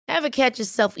Ever catch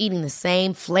yourself eating the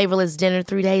same flavorless dinner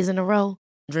 3 days in a row?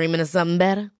 Dreaming of something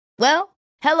better? Well,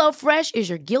 HelloFresh is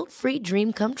your guilt-free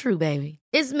dream come true, baby.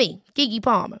 It's me, Keke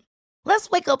Palmer. Let's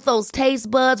wake up those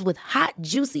taste buds with hot,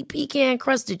 juicy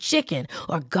pecan-crusted chicken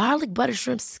or garlic butter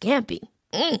shrimp scampi.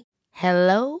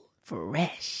 Hello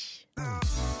Fresh.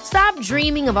 Stop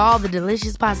dreaming of all the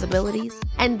delicious possibilities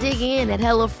and dig in at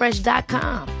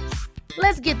HelloFresh.com.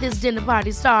 Let's get this dinner party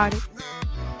started.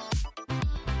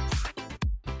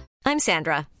 I'm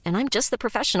Sandra, and I'm just the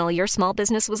professional your small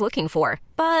business was looking for.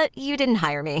 But you didn't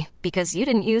hire me because you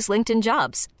didn't use LinkedIn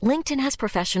Jobs. LinkedIn has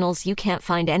professionals you can't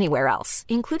find anywhere else,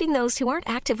 including those who aren't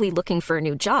actively looking for a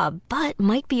new job, but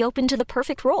might be open to the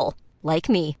perfect role, like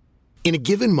me. In a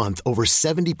given month, over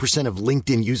 70% of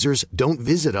LinkedIn users don't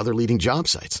visit other leading job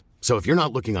sites. So if you're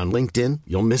not looking on LinkedIn,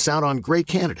 you'll miss out on great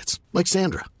candidates like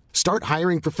Sandra. Start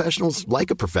hiring professionals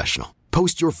like a professional.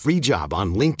 Post your free job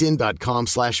on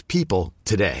linkedin.com/people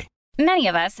today. Many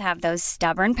of us have those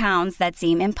stubborn pounds that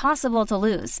seem impossible to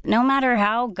lose, no matter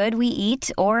how good we eat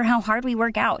or how hard we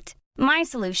work out. My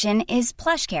solution is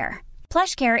PlushCare.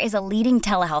 PlushCare is a leading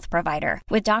telehealth provider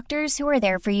with doctors who are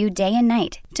there for you day and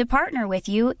night to partner with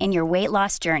you in your weight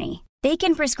loss journey. They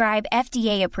can prescribe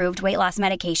FDA-approved weight loss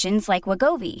medications like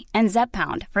Wegovy and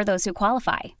Zepbound for those who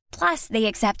qualify. Plus, they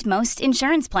accept most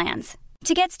insurance plans.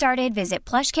 To get started, visit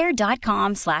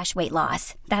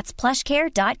plushcare.com/weightloss. That's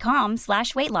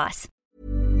plushcare.com/weightloss.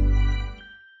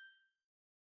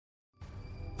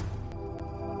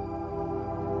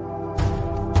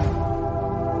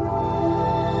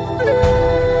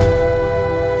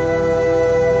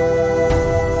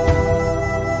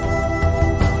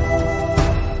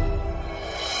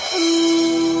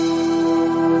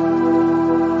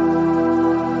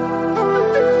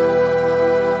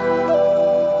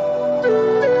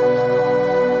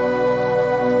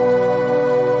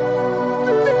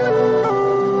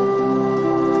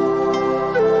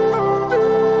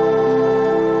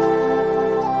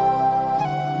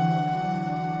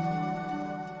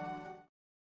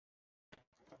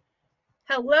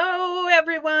 Hello,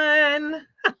 everyone.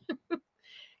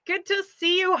 Good to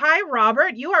see you. Hi,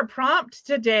 Robert. You are prompt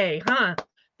today, huh?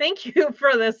 Thank you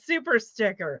for the super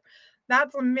sticker.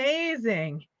 That's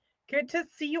amazing. Good to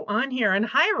see you on here. And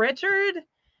hi, Richard.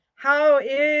 How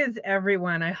is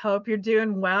everyone? I hope you're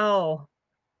doing well.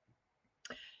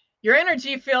 Your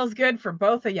energy feels good for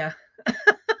both of you.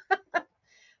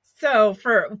 So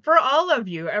for all of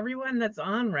you, everyone that's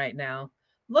on right now,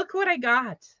 look what I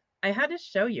got. I had to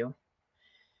show you.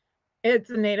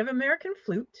 It's a Native American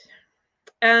flute.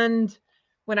 And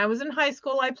when I was in high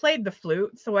school, I played the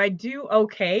flute. So I do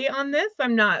okay on this.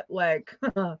 I'm not like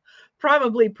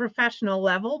probably professional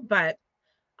level, but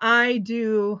I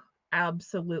do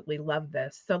absolutely love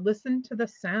this. So listen to the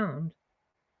sound.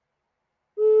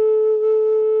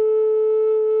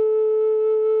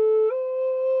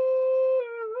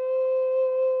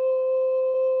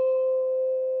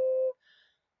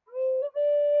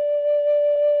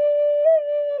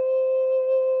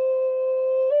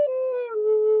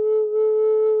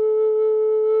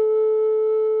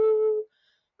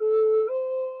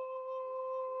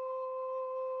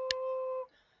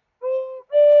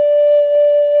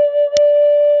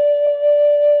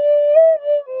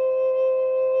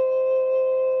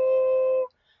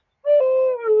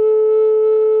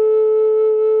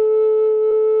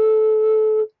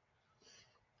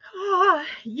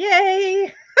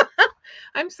 Yay!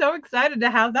 I'm so excited to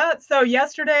have that. So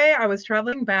yesterday I was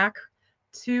traveling back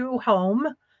to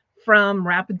home from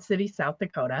Rapid City, South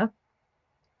Dakota.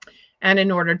 And in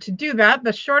order to do that,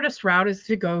 the shortest route is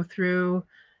to go through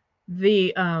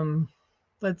the,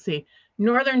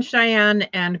 Northern Cheyenne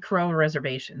and Crow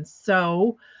reservations.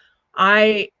 So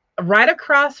right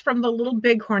across from the Little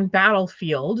Bighorn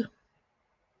battlefield,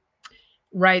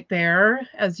 right there,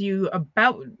 as you're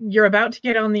about to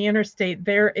get on the interstate,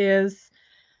 there is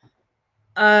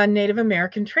a Native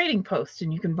American trading post,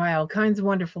 and you can buy all kinds of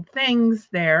wonderful things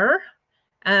there.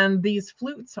 And these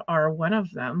flutes are one of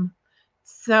them.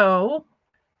 So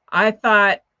I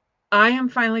thought, I am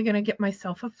finally going to get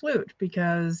myself a flute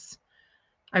because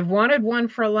I've wanted one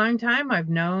for a long time. I've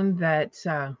known that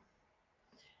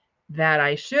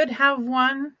I should have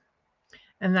one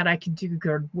and that I could do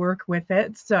good work with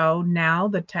it. So now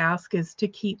the task is to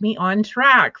keep me on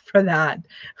track for that.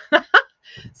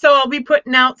 So I'll be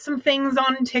putting out some things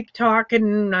on TikTok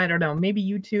and I don't know, maybe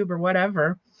YouTube or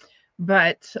whatever.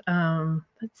 But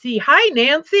let's see. Hi,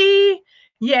 Nancy.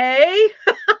 Yay.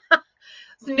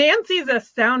 So Nancy's a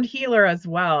sound healer as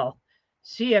well.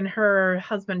 She and her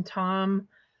husband, Tom,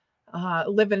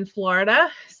 live in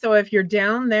Florida. So if you're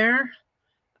down there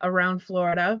around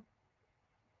Florida,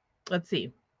 let's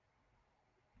see.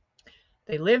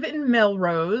 They live in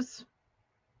Melrose,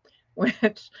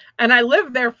 and I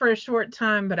lived there for a short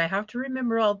time, but I have to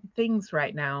remember all the things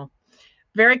right now.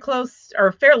 Very close,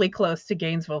 or fairly close, to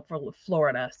Gainesville,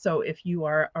 Florida. So if you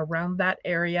are around that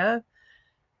area,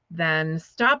 then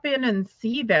stop in and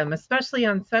see them, especially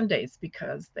on Sundays,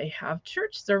 because they have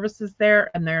church services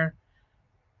there, and they're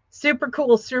super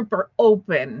cool, super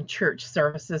open church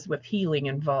services with healing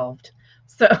involved.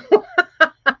 So,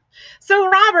 so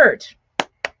Robert,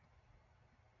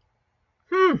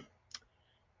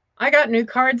 I got new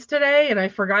cards today, and I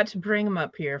forgot to bring them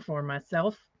up here for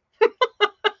myself.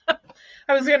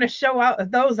 I was going to show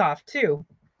out those off too.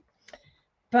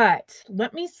 But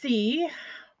let me see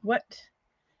what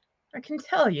I can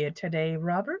tell you today,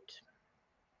 Robert.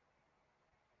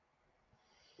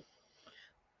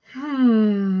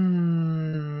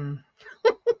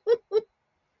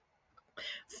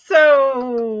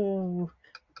 So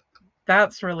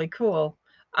that's really cool.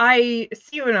 I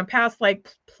see you in a past life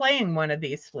playing one of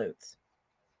these flutes.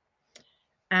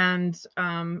 And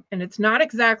it's not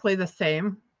exactly the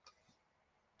same.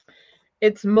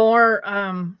 It's more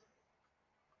of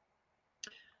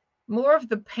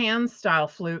the pan style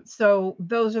flute. So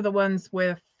those are the ones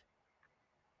with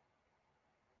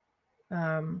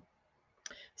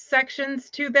sections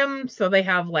to them. So they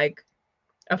have like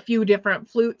a few different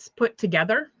flutes put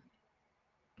together.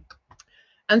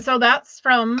 And so that's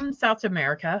from South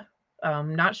America.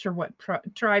 Not sure what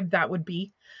tribe that would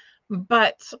be.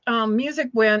 But music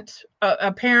went,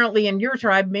 apparently in your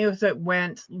tribe, music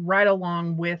went right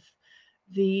along with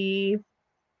the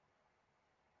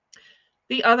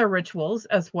other rituals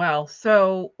as well.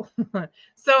 So,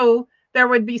 so there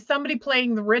would be somebody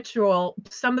playing the ritual,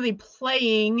 somebody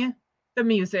playing the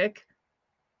music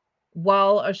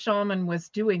while a shaman was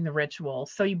doing the ritual.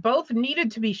 So you both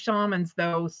needed to be shamans,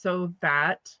 though, so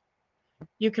that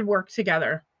you could work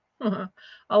together. A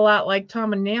lot like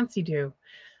Tom and Nancy do.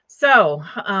 So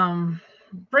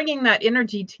bringing that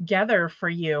energy together for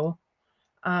you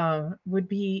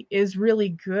is really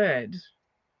good.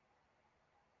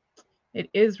 It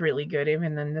is really good,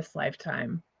 even in this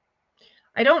lifetime.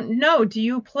 I don't know. Do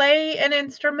you play an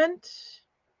instrument,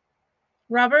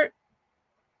 Robert?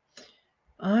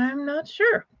 I'm not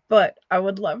sure, but I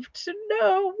would love to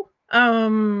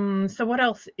know. So what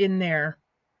else in there?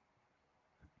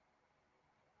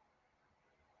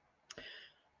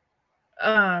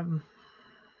 The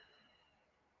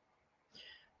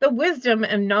wisdom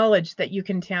and knowledge that you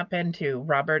can tap into,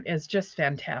 Robert, is just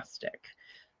fantastic.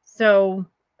 So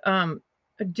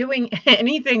doing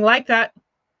anything like that,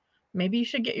 maybe you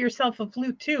should get yourself a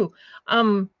flute too.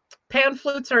 Pan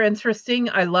flutes are interesting.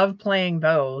 I love playing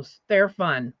those. They're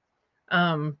fun.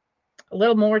 A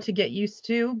little more to get used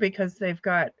to because they've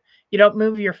got, you don't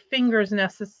move your fingers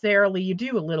necessarily. You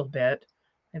do a little bit,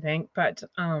 I think, but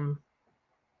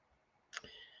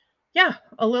yeah,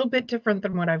 a little bit different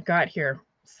than what I've got here.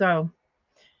 So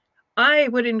I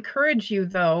would encourage you,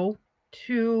 though,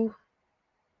 to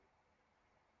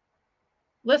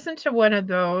listen to one of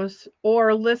those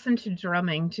or listen to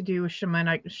drumming to do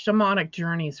shamanic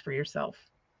journeys for yourself.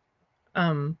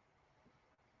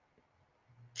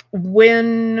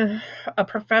 When a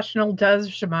professional does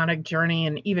shamanic journey,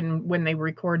 and even when they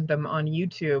record them on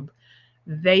YouTube,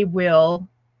 they will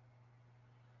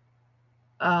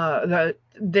the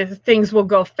things will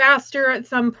go faster at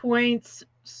some points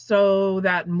so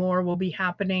that more will be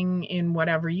happening in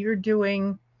whatever you're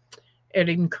doing. It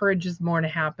encourages more to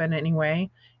happen anyway,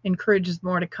 encourages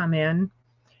more to come in.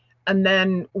 And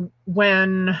then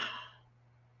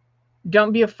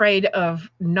don't be afraid of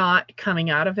not coming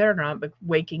out of it or not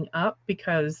waking up,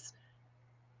 because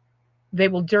they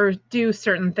will do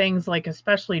certain things, like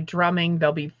especially drumming.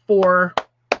 There'll be 4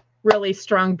 really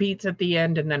strong beats at the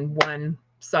end and then 1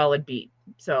 solid beat.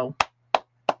 So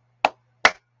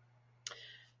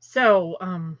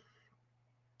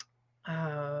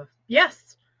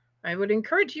yes, I would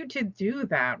encourage you to do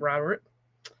that, Robert.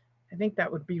 I think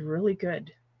that would be really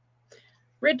good.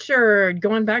 Richard,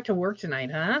 going back to work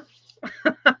tonight, huh?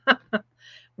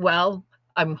 Well,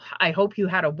 I hope you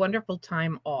had a wonderful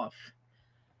time off.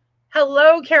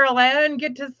 Hello, Carol Ann.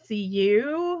 Good to see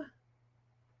you.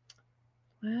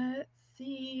 Let's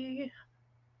see.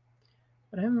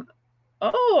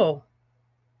 Oh.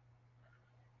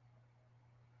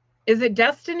 Is it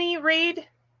Destiny, Reed?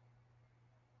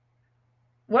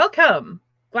 Welcome.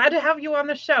 Glad to have you on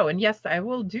the show. And yes, I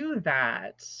will do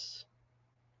that.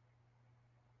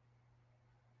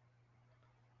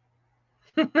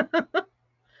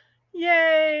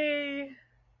 Yay.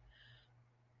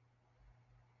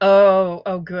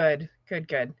 Oh, good.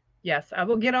 Good. Yes, I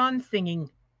will get on singing.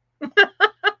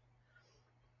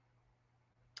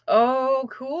 Oh,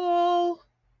 cool.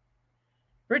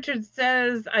 Richard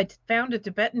says, I found a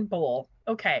Tibetan bowl.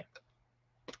 Okay.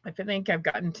 I think I've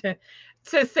gotten to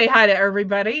say hi to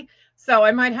everybody. So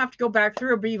I might have to go back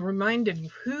through and be reminded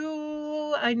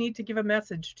who I need to give a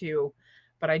message to.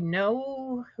 But I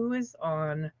know who is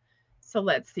on. So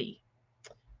let's see.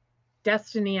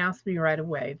 Destiny asked me right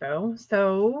away, though.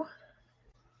 So,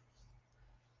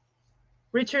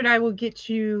 Richard, I will get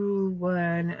you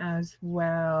one as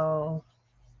well.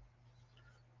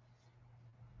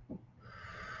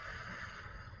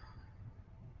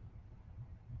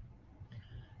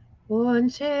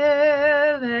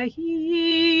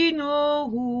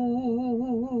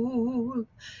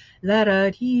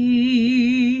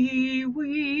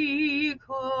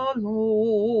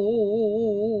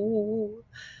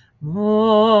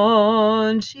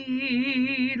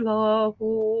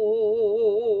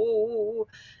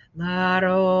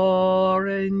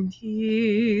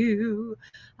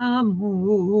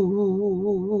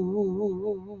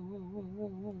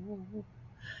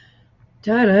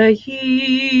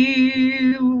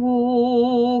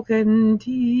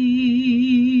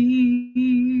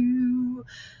 Tarahiwokantiu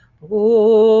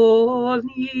Bonika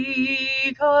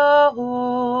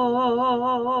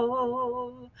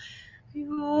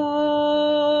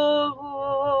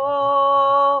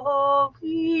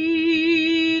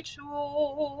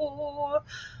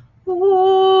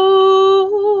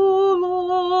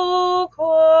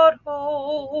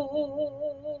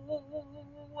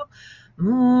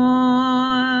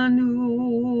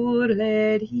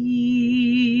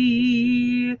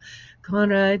Manuredi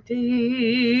Conradela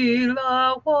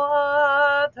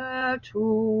Watatu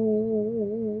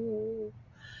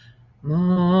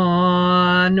Manalu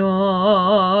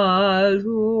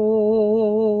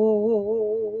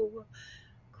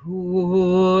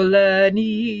Kulaniko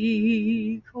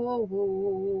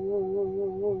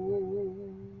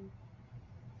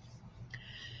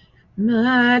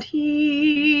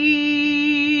Matiwi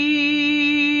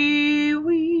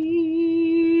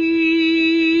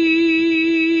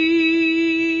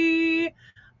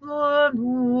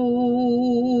Manu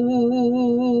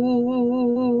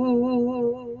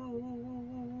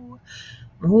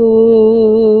Moliko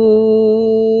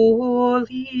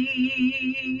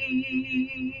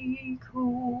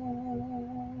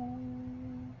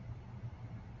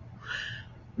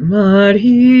Marilo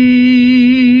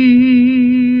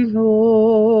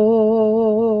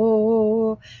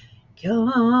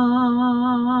Ganalo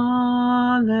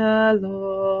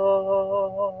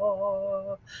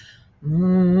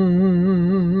Munjari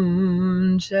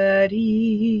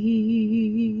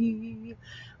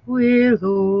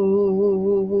Willow.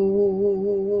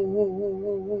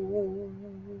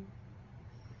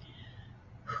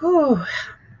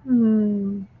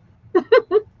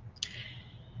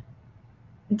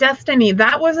 Destiny,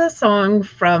 that was a song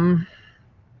from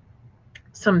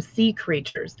some sea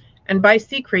creatures. And by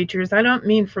sea creatures, I don't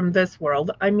mean from this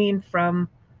world. I mean from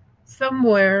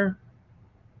somewhere.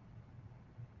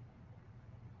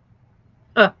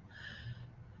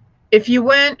 If you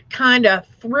went kind of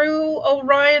through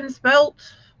Orion's belt,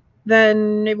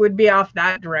 then it would be off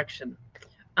that direction.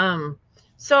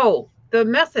 So the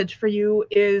message for you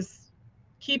is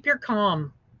keep your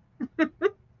calm.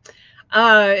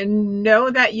 Know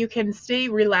that you can stay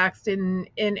relaxed in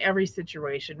every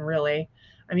situation, really.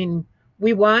 I mean,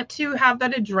 we want to have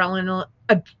that adrenaline.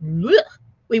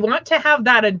 We want to have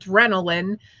that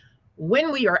adrenaline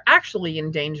when we are actually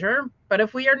in danger. But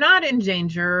if we are not in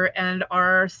danger and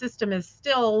our system is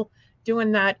still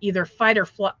doing that either fight,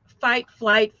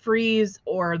 flight, freeze,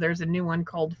 or there's a new one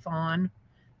called fawn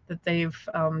that they've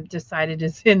decided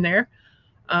is in there,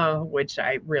 which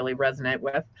I really resonate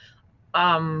with.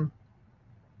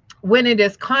 When it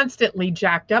is constantly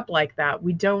jacked up like that,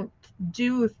 we don't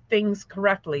do things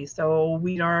correctly. So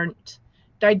we aren't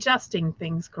digesting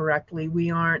things correctly.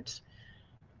 We aren't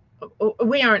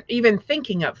even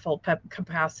thinking at full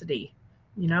capacity,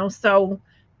 so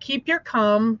keep your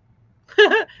calm.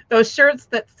 Those shirts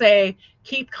that say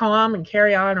keep calm and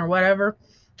carry on or whatever,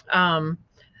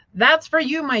 that's for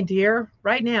you, my dear,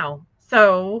 right now.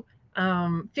 So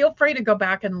feel free to go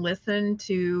back and listen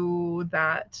to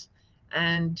that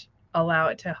and allow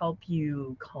it to help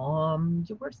you calm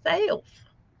yourself.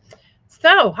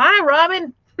 So hi,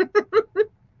 Robin.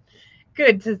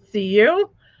 Good to see you.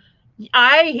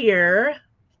 I hear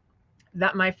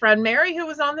that my friend Mary, who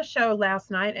was on the show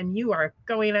last night, and you are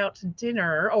going out to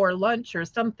dinner or lunch or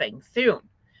something soon.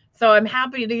 So I'm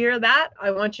happy to hear that.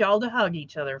 I want you all to hug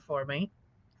each other for me.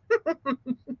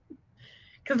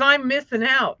 Because I'm missing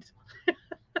out.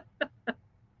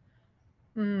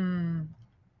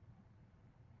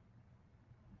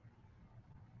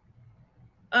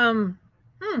 Um,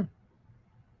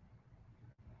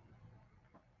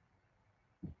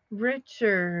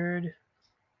 Richard,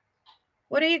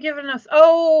 what are you giving us?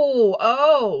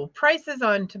 Oh, prices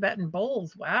on Tibetan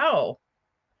bowls. Wow.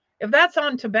 If that's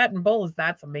on Tibetan bowls,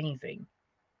 that's amazing.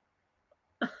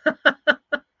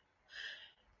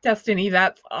 Destiny,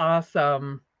 that's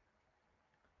awesome.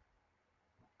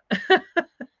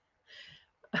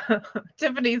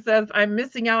 Tiffany says, I'm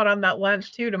missing out on that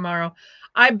lunch too tomorrow.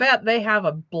 I bet they have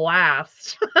a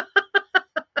blast.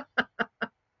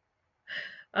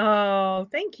 Oh,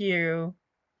 thank you.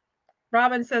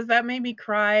 Robin says, that made me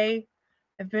cry.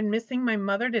 I've been missing my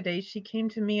mother today. She came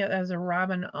to me as a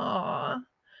robin. Aw.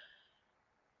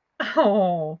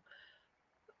 Oh.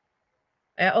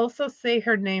 I also say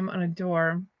her name on a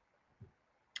door.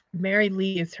 Mary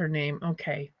Lee is her name.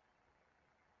 Okay.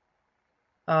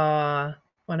 One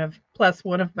of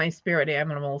my spirit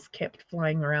animals kept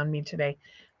flying around me today.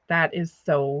 That is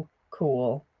so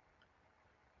cool.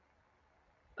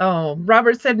 Oh,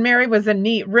 Robert said Mary was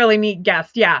a really neat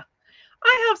guest. Yeah.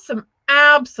 I have some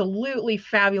absolutely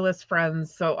fabulous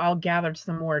friends, so I'll gather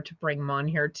some more to bring them on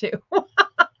here too.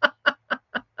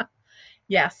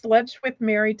 Yes, lunch with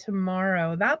Mary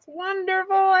tomorrow. That's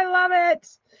wonderful. I love it.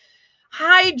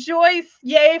 Hi, Joyce.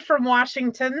 Yay from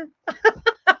Washington.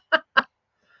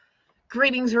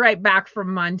 Greetings right back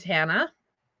from Montana.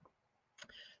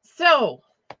 So,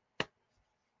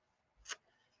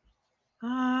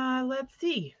 let's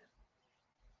see.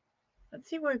 Let's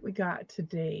see what we got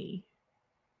today.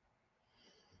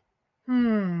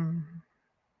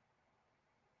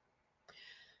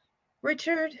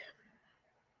 Richard,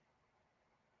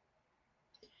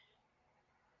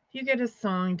 you get a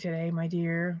song today, my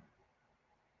dear.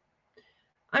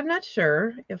 I'm not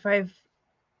sure if I've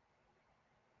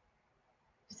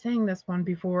sang this one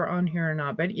before on here or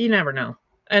not, but you never know.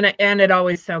 And it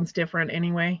always sounds different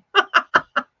anyway.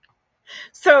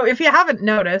 So if you haven't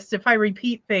noticed, if I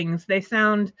repeat things, they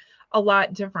sound a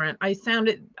lot different. I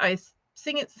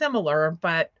sing it similar,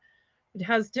 but it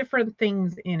has different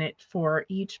things in it for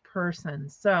each person.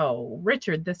 So,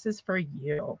 Richard, this is for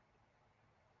you.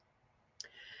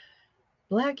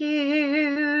 Black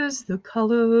is the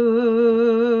color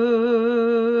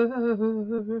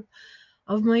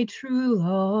of my true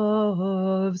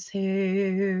love's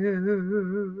hair.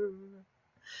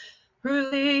 Her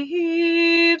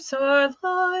lips are like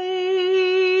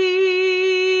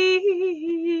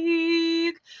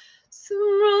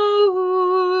some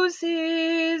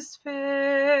roses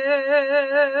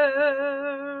fair.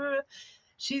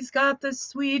 She's got the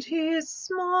sweetest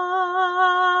smile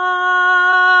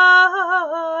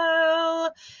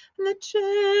and the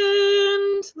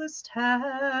gentlest hands.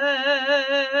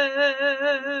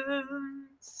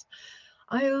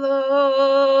 I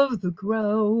love the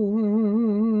ground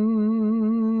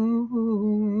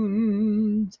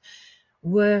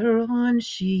whereon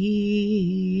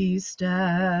she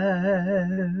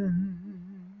stands.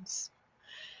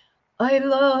 I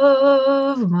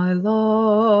love my love,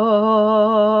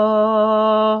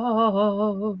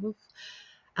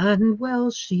 and well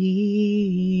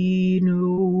she knows.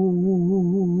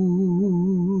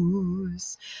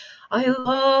 I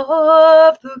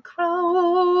love the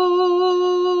ground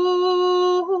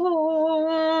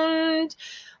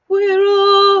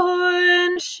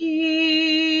whereon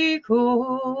she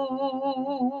goes.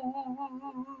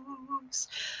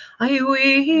 I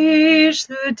wish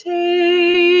the day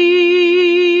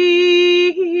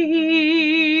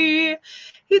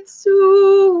it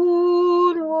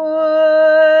soon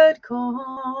would come,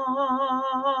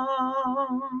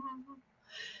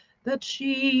 that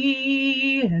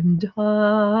she and I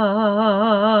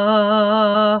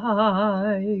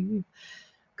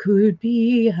could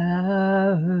be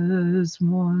as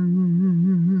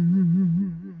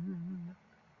one.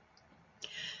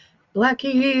 Black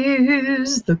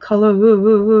is the color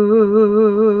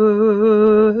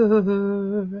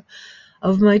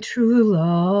of my true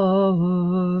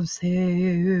love's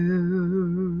hair.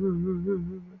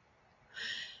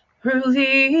 Her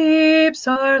lips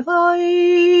are like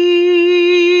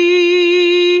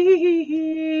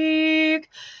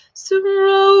some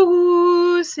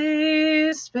roses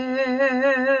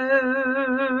fair.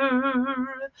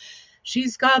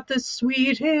 She's got the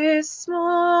sweetest smile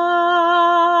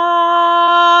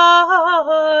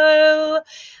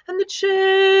and the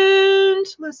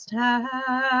gentlest hands.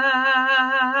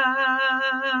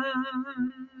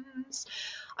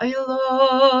 I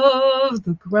love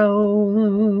the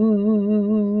ground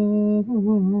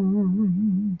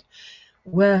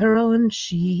whereon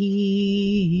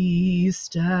she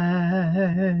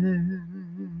stands.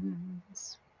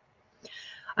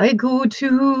 I go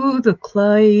to the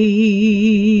Clyde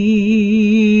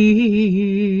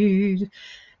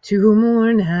to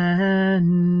mourn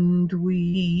and weep,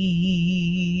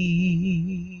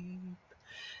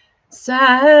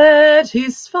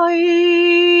 satisfied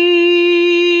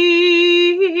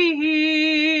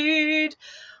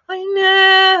I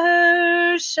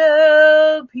ne'er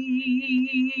shall be.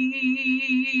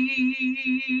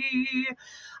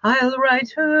 I'll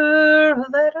write her a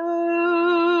letter,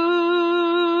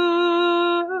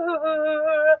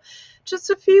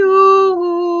 just a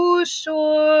few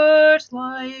short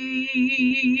lines,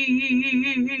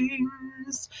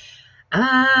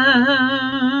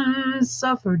 and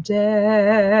suffer death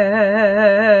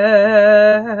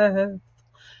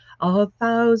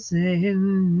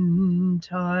 1,000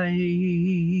 times.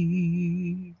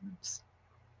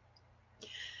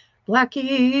 Black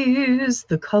is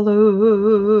the color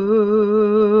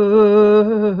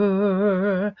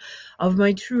of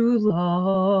my true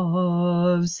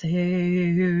love's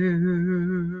hair.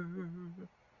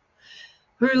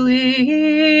 Her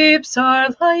lips are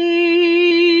like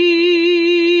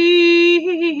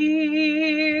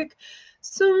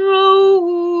some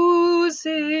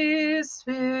roses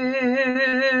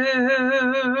fair.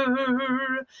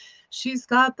 She's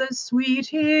got the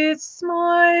sweetest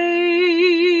smile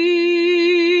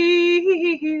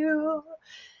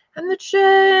and the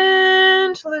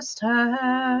gentlest hands.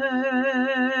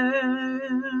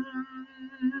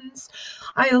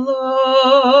 I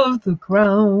love the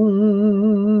ground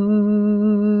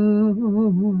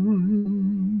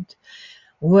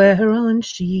whereon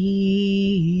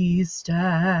she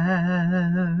stands.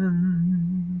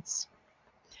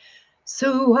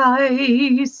 So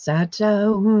I sat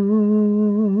down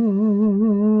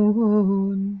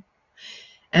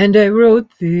and I wrote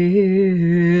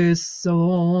this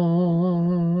song.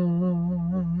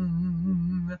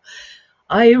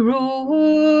 I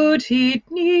wrote it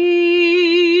neat,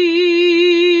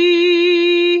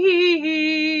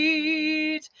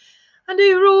 and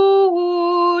I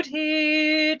wrote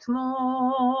it long,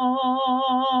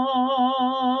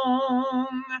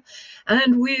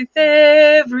 and with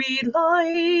every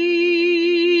line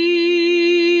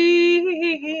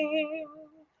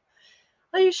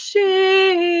I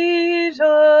shed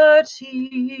a tear.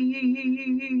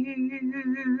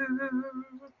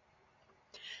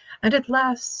 And at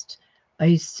last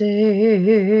I said,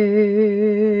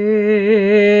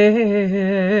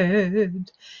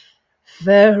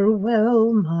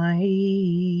 farewell, my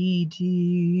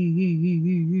dear.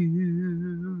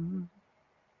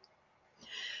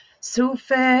 So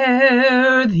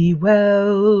fare thee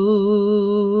well,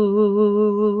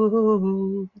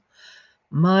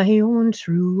 my own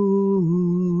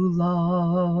true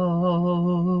love.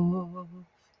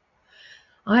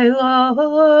 I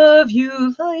love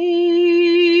you like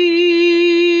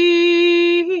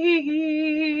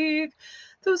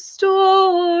the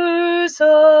stars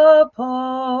above,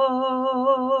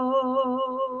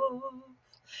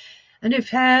 and if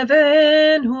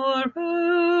heaven or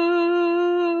earth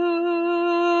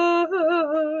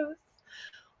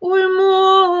or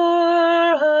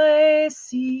more I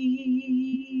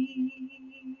see,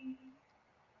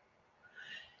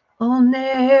 I'll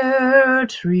ne'er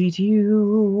treat you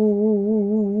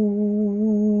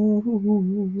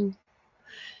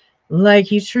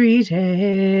like you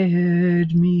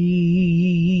treated me.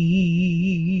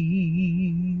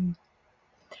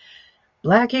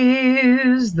 Black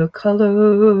is the color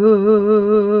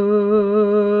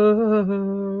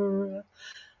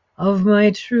of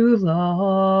my true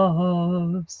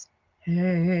love's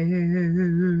hair.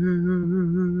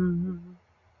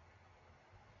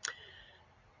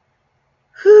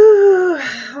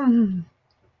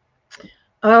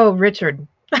 Oh, Richard.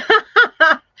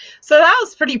 So that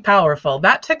was pretty powerful.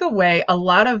 That took away a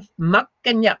lot of muck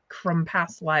and yuck from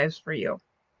past lives for you.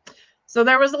 So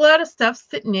there was a lot of stuff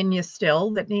sitting in you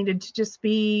still that needed to just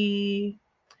be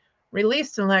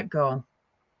released and let go.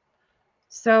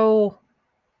 So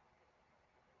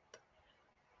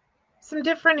some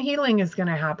different healing is going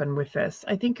to happen with this.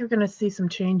 I think you're going to see some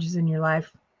changes in your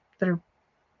life that are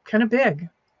kind of big.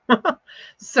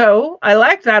 So I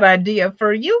like that idea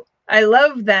for you. I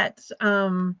love that.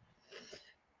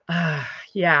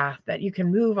 Yeah, that you can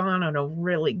move on in a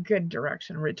really good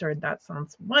direction, Richard. That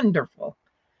sounds wonderful.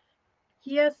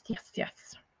 Yes, yes,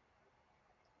 yes.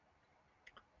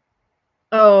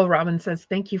 Oh, Robin says,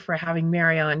 thank you for having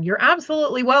Mary on. You're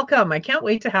absolutely welcome. I can't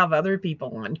wait to have other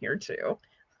people on here too.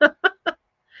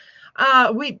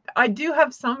 I do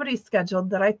have somebody scheduled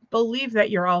that I believe that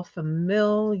you're all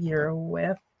familiar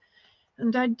with.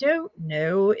 And I don't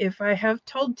know if I have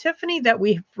told Tiffany that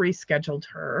we have rescheduled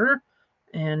her.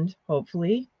 And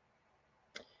hopefully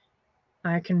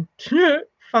I can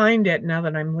find it now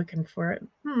that I'm looking for it.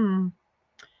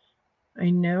 I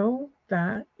know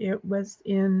that it was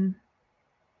in.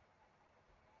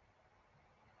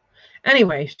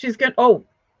 Anyway, she's going to,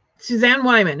 Suzanne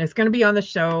Wyman is going to be on the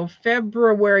show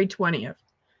February 20th.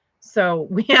 So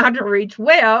we had to reach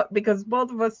way out because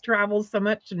both of us travel so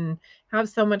much and have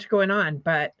so much going on.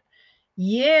 But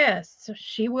yes,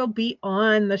 she will be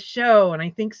on the show. And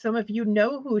I think some of you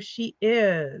know who she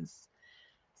is.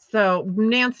 So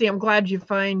Nancy, I'm glad you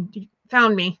found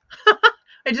me.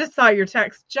 I just saw your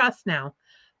text just now.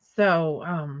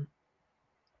 So,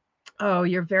 oh,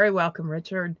 you're very welcome,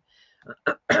 Richard.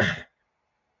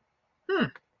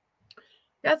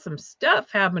 Got some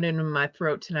stuff happening in my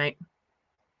throat tonight.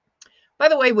 By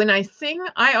the way, when I sing,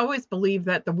 I always believe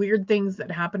that the weird things that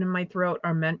happen in my throat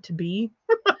are meant to be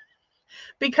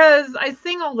because I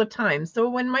sing all the time. So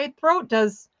when my throat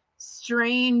does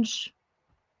strange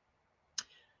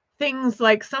things,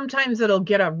 like sometimes it'll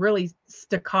get a really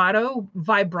staccato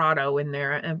vibrato in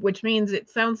there, which means it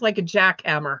sounds like a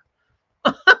jackhammer.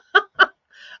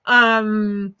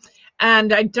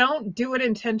 And I don't do it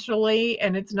intentionally,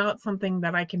 and it's not something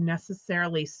that I can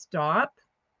necessarily stop.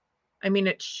 I mean,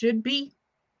 it should be,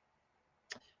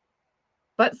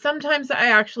 but sometimes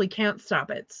I actually can't stop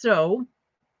it. So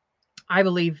I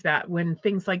believe that when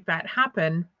things like that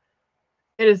happen,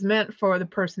 it is meant for the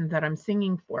person that I'm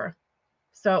singing for.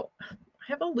 So I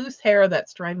have a loose hair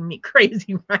that's driving me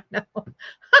crazy right now.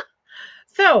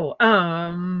 So,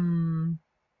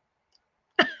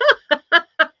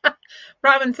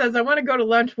 Robin says, I want to go to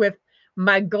lunch with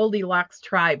my Goldilocks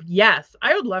tribe. Yes,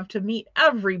 I would love to meet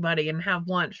everybody and have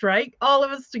lunch, right? All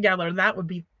of us together. That would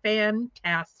be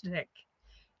fantastic.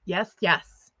 Yes,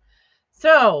 yes.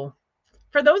 So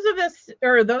for those of us,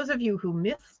 or those of you who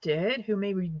missed it, who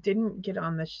maybe didn't get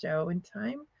on the show in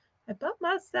time, I bought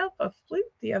myself a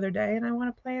flute the other day and I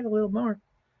want to play it a little more.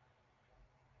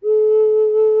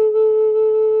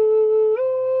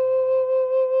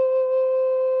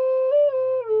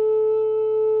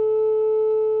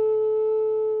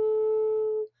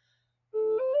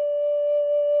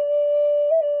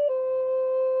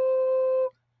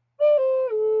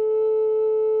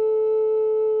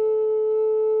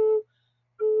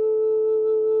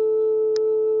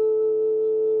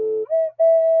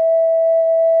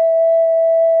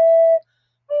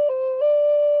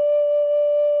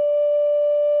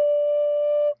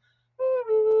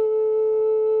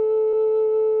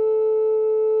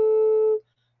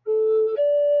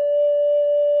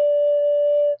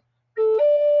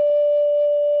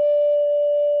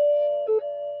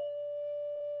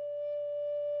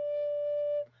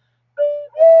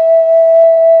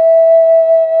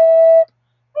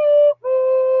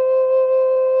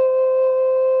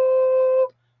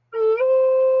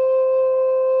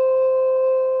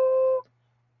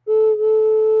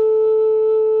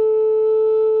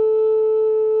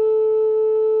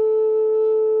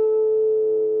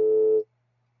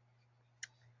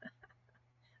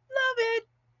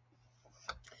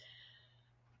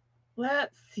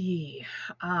 Let's see.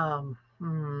 That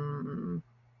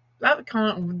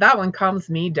one calms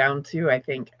me down too, I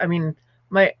think. I mean,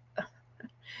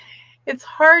 it's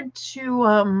hard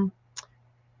to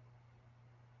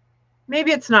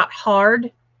maybe it's not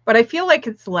hard, but I feel like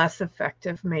it's less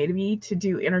effective maybe to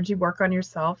do energy work on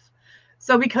yourself.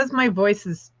 So because my voice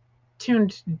is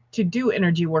tuned to do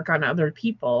energy work on other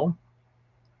people,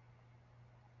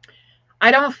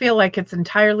 I don't feel like it's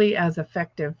entirely as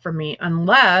effective for me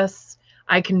unless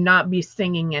I cannot be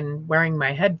singing and wearing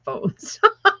my headphones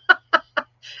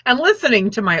and listening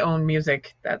to my own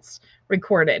music that's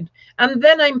recorded. And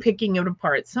then I'm picking it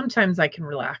apart. Sometimes I can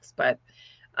relax, but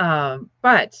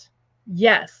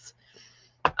yes.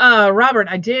 Robert,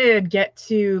 I did get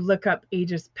to look up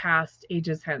Ages Past,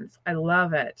 Ages Hence. I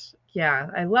love it. Yeah,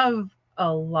 I love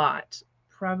a lot.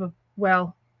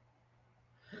 Well,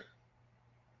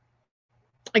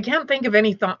 I can't think of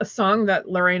any song that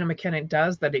Lorena McKennitt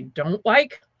does that I don't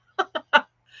like.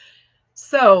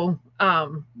 So,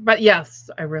 but yes,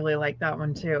 I really like that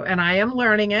one too. And I am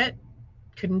learning it.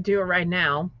 Couldn't do it right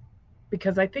now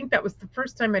because I think that was the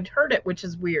first time I'd heard it, which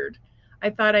is weird. I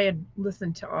thought I had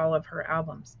listened to all of her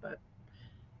albums, but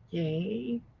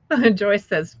yay. Joyce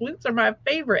says, flutes are my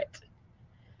favorite.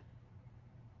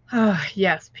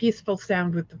 Yes, peaceful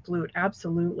sound with the flute.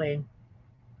 Absolutely.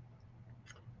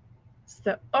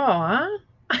 So,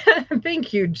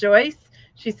 thank you, Joyce.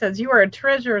 She says, you are a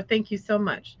treasure. Thank you so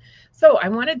much. So I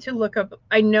wanted to look up,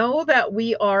 I know that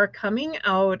we are coming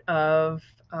out of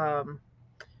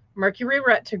Mercury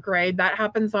retrograde. That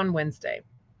happens on Wednesday.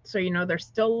 So, there's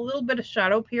still a little bit of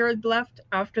shadow period left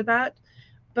after that.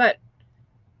 But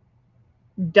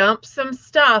dump some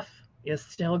stuff. You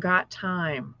still got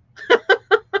time.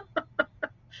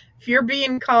 If you're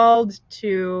being called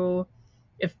to,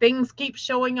 if things keep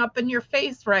showing up in your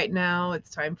face right now,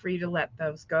 it's time for you to let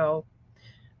those go.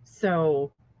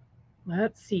 So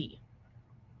let's see.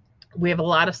 We have a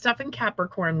lot of stuff in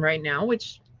Capricorn right now,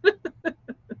 which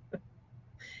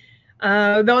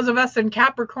those of us in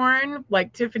Capricorn,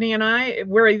 like Tiffany and I,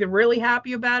 we're either really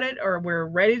happy about it or we're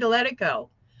ready to let it go.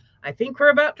 I think we're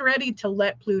about ready to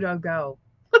let Pluto go.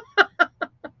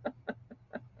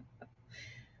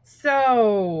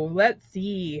 So let's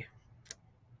see.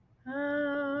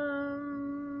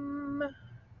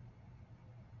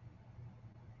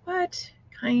 What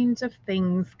kinds of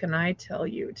things can I tell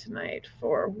you tonight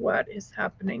for what is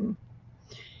happening?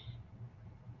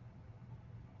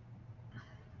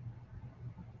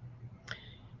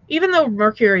 Even though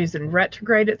Mercury is in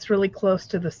retrograde, it's really close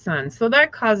to the sun. So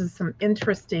that causes some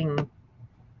interesting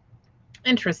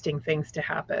things to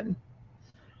happen.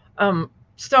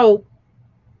 So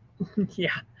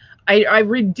yeah, I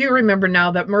do remember now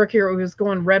that Mercury was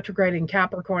going retrograde in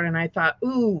Capricorn, and I thought,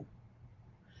 ooh,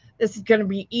 this is going to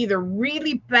be either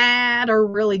really bad or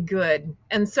really good.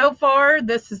 And so far,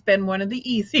 this has been one of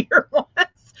the easier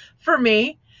ones for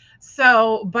me.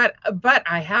 So, but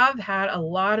I have had a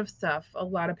lot of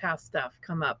past stuff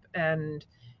come up, and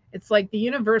it's like the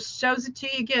universe shows it to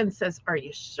you again, says, are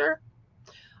you sure?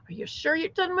 Are you sure you're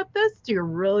done with this? Do you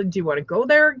want to go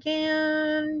there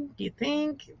again? Do you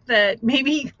think that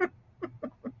maybe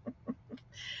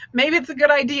it's a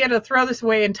good idea to throw this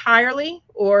away entirely?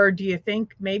 Or do you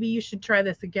think maybe you should try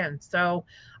this again? So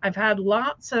I've had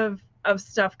lots of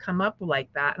stuff come up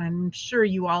like that, and I'm sure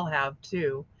you all have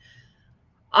too.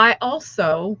 I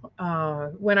also,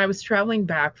 when I was traveling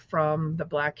back from the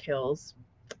Black Hills,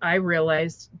 I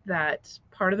realized that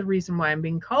part of the reason why I'm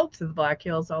being called to the Black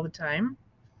Hills all the time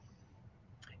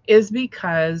is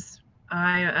because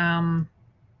I'm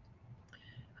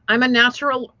a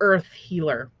natural earth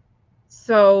healer.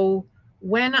 So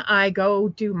when I go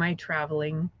do my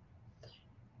traveling,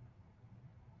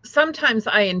 sometimes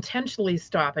I intentionally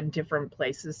stop in different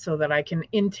places so that I can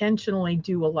intentionally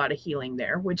do a lot of healing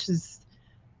there, which is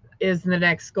the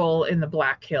next goal in the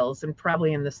Black Hills, and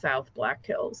probably in the South Black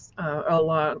Hills,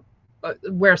 along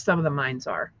where some of the mines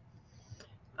are.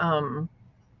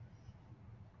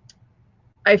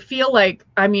 I feel like,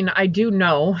 I do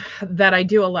know that I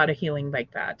do a lot of healing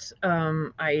like that.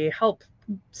 I help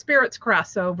spirits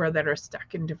cross over that are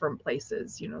stuck in different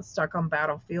places, stuck on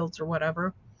battlefields or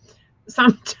whatever.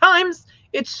 Sometimes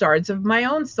it's shards of my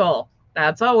own soul.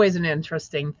 That's always an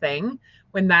interesting thing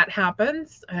when that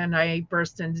happens, and I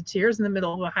burst into tears in the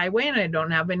middle of a highway and I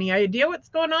don't have any idea what's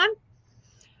going on.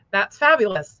 That's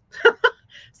fabulous.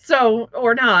 So,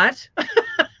 or not.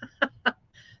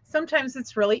 Sometimes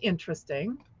it's really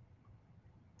interesting.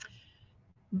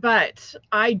 But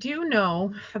I do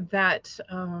know that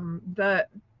the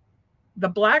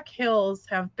Black Hills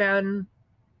have been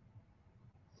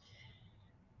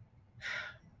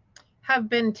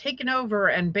taken over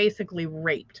and basically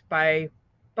raped by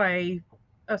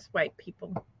us white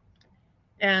people.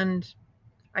 And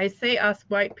I say us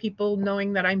white people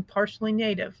knowing that I'm partially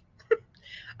Native.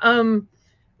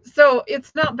 So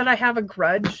it's not that I have a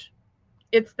grudge.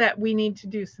 It's that we need to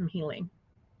do some healing.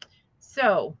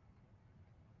 So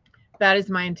that is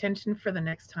my intention for the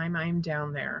next time I'm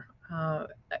down there.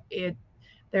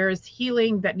 There is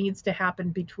healing that needs to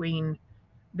happen between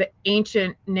the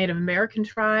ancient Native American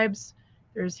tribes.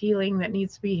 There's healing that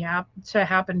needs to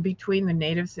happen between the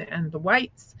natives and the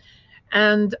whites,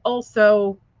 and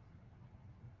also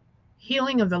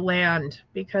healing of the land,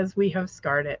 because we have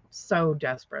scarred it so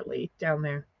desperately down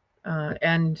there.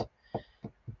 And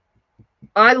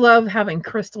I love having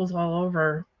crystals all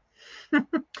over,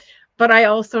 but I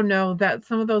also know that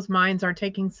some of those mines are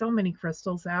taking so many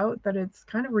crystals out that it's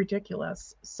kind of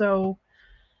ridiculous. So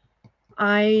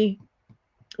I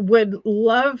would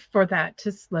love for that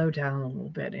to slow down a little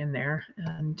bit in there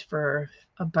and for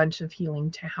a bunch of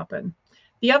healing to happen.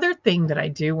 The other thing that I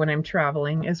do when I'm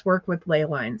traveling is work with ley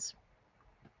lines.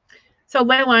 So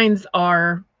ley lines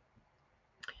are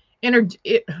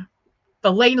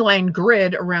the ley line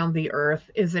grid around the earth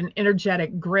is an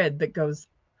energetic grid that goes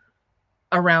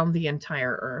around the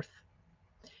entire earth.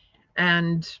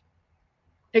 And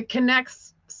it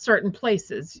connects certain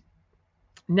places.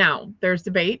 Now, there's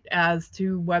debate as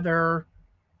to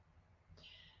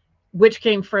which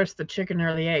came first, the chicken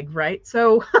or the egg, right?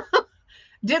 So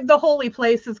did the holy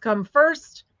places come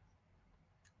first?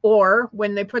 Or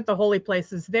when they put the holy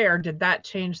places there, did that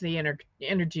change the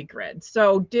energy grid?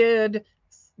 So did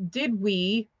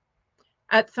we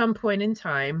at some point in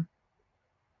time,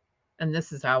 and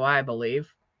this is how I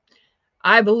believe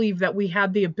that we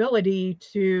had the ability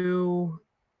to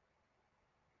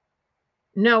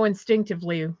know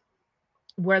instinctively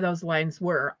where those lines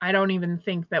were. I don't even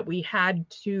think that we had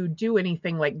to do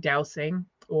anything like dowsing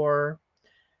or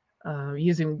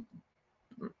using,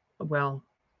 well,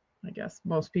 I guess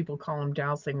most people call them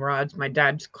dowsing rods. My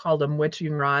dad called them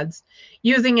witching rods.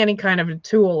 Using any kind of a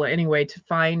tool anyway to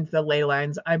find the ley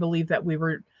lines, I believe that we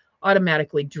were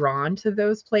automatically drawn to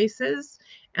those places,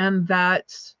 and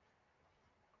that's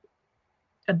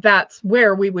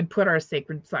where we would put our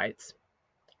sacred sites.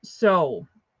 So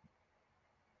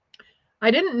I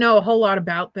didn't know a whole lot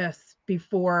about this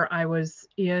before I was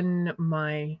in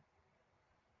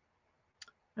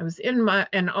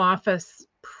an office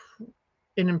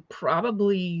in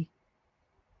probably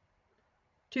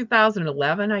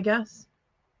 2011, I guess.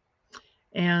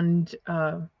 And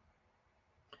I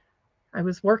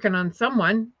was working on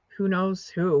someone, who knows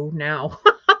who now,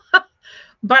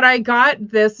 but I got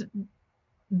this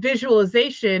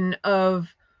visualization of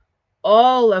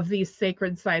all of these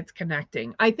sacred sites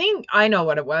connecting. I think I know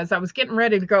what it was. I was getting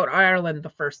ready to go to Ireland the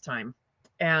first time,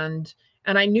 and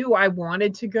I knew I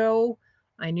wanted to go.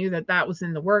 I knew that was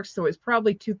in the works, so it was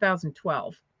probably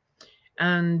 2012.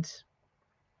 And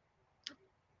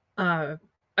I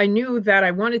knew that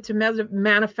I wanted to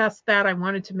manifest that. I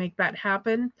wanted to make that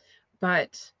happen.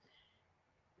 But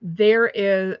there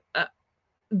is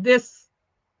this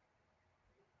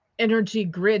energy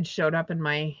grid showed up in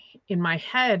my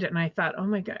head, and I thought, oh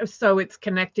my God. So it's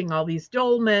connecting all these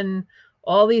dolmen,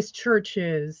 all these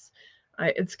churches.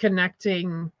 It's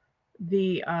connecting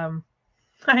the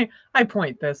I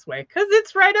point this way because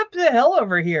it's right up the hill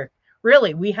over here.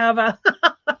 Really, we have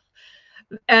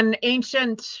an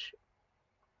ancient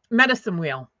medicine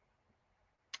wheel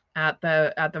at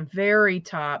the very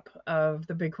top of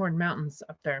the Bighorn Mountains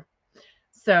up there.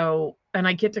 So, and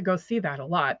I get to go see that a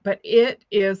lot, but it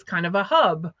is kind of a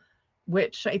hub,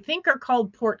 which I think are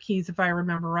called port keys, if I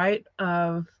remember right.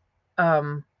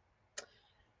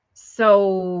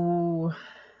 So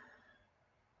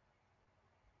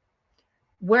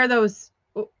where those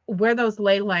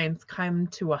ley lines come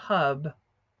to a hub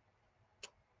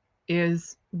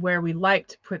is where we like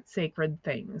to put sacred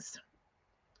things,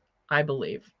 I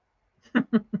believe.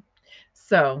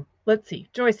 So let's see.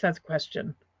 Joyce has a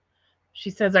question. She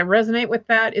says, I resonate with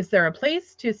that. Is there a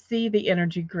place to see the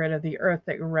energy grid of the earth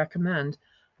that you recommend?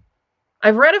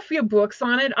 I've read a few books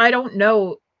on it. I don't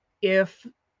know if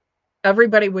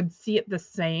everybody would see it the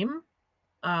same.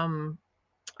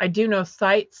 I do know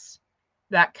sites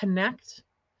that connect.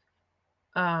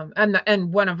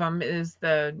 And one of them is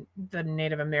the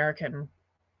Native American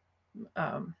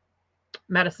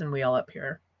medicine wheel up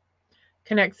here.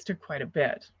 Connects to quite a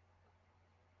bit.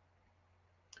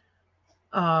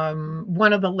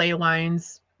 One of the ley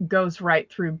lines goes right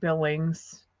through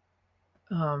Billings.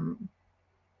 And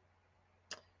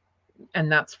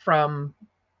that's from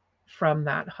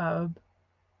that hub.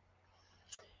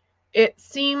 It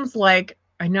seems like,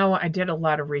 I know I did a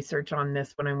lot of research on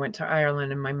this when I went to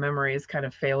Ireland, and my memory is kind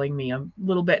of failing me a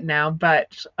little bit now,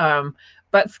 but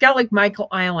Skellig Michael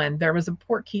Island, there was a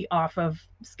port key off of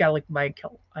Skellig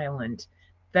Michael Island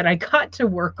that I got to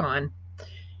work on.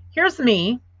 Here's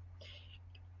me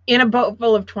in a boat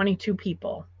full of 22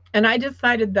 people. And I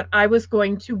decided that I was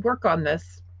going to work on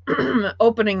this,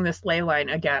 opening this ley line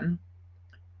again,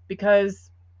 because,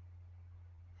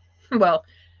 well,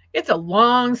 it's a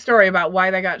long story about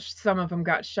why some of them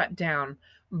got shut down.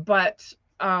 But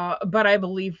I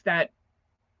believe that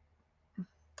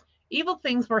evil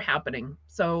things were happening,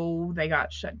 so they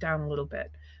got shut down a little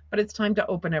bit. But it's time to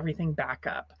open everything back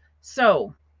up.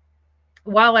 So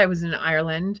while I was in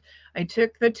Ireland, I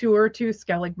took the tour to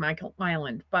Skellig Michael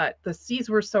Island, but the seas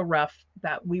were so rough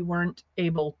that we weren't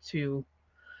able to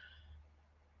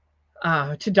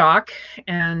dock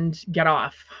and get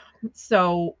off.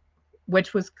 So,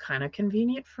 which was kind of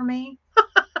convenient for me.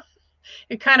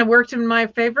 It kind of worked in my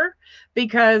favor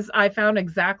because I found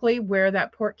exactly where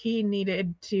that port key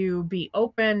needed to be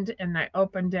opened, and I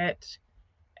opened it,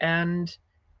 and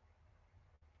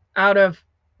out of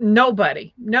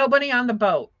nobody on the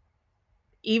boat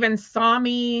even saw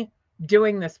me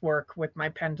doing this work with my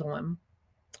pendulum.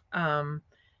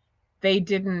 They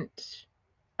didn't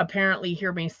apparently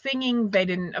hear me singing. They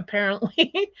didn't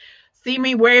apparently see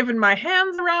me waving my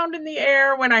hands around in the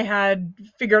air when I had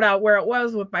figured out where it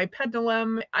was with my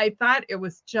pendulum. I thought it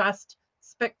was just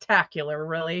spectacular,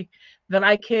 really, that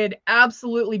I could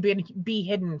absolutely be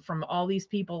hidden from all these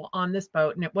people on this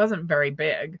boat. And it wasn't very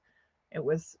big. It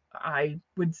was, I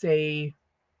would say,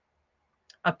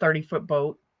 a 30-foot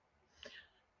boat.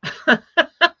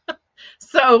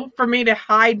 So for me to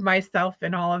hide myself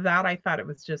in all of that, I thought it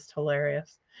was just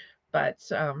hilarious. But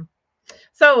so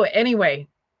anyway,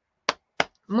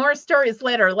 more stories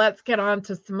later. Let's get on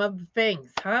to some other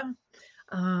things, huh?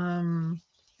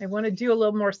 I want to do a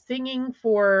little more singing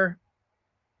for,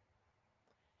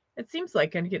 it seems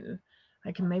like I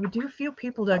can maybe do a few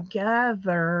people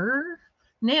together.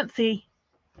 Nancy,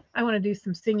 I want to do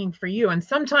some singing for you. And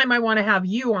sometime I want to have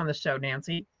you on the show,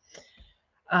 Nancy,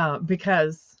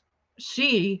 because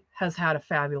she has had a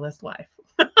fabulous life.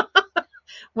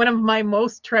 One of my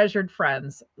most treasured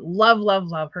friends. Love, love,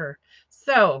 love her.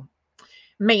 So,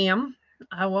 ma'am,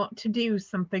 I want to do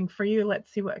something for you.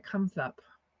 Let's see what comes up.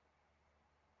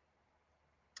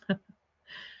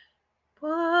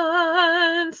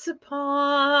 Once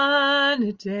upon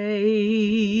a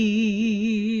day,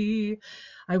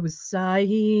 I was sighing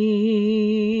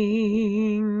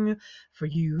for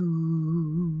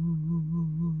you,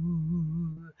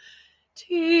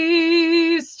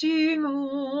 tasting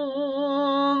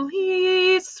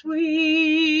only sweet,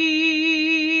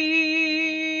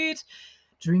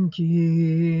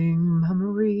 drinking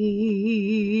memories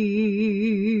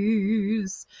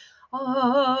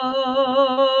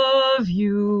of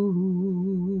you.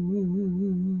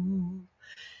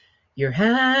 Your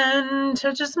hand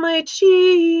touches my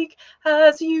cheek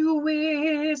as you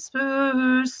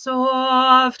whisper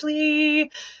softly,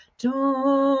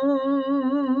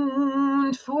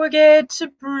 don't forget to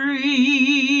breathe.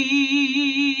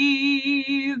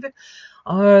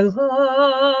 Our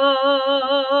love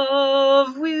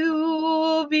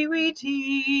will be redeemed.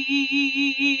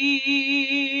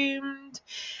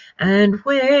 And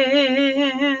when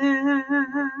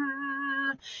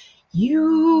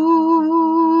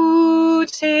you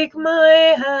take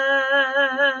my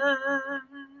hand,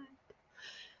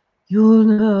 you'll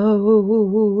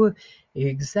know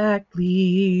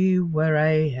exactly where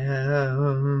I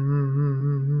am.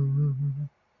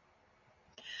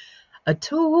 A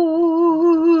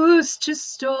toast to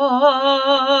starry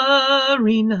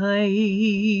night,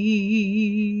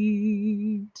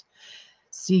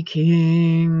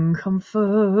 seeking comfort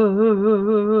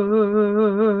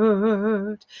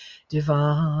divine,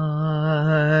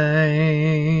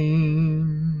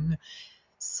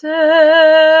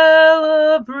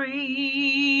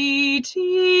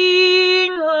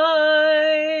 celebrating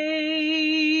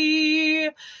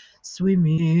I swim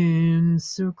in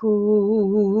circles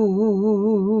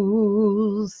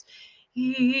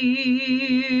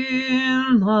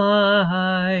in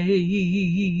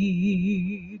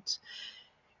light.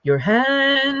 Your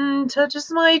hand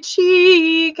touches my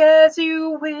cheek as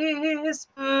you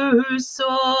whisper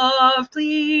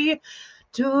softly,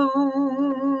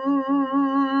 don't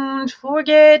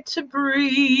forget to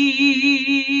breathe.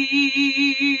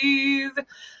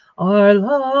 Our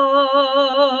love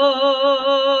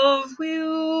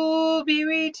will be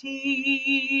redeemed.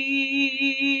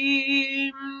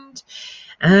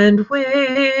 And when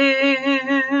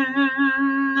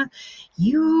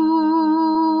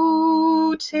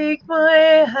you take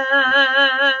my hand,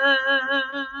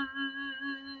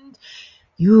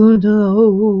 you'll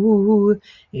know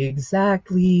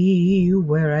exactly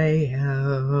where I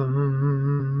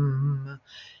am.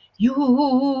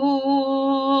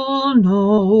 You'll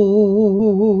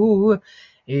know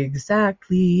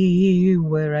exactly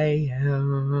where I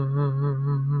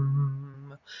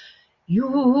am.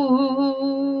 You'll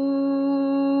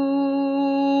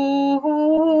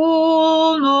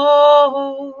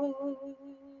know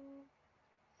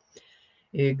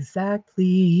exactly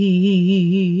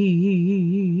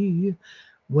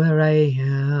where I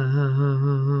am.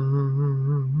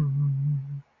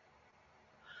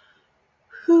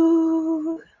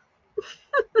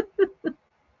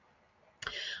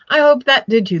 I hope that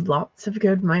did you lots of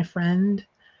good, my friend.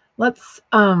 Let's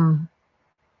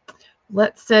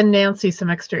send Nancy some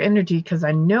extra energy because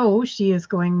I know she is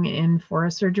going in for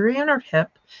a surgery on her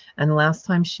hip, and last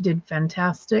time she did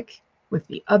fantastic with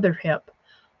the other hip,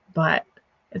 but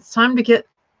it's time to get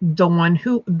the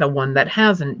one that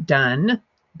hasn't been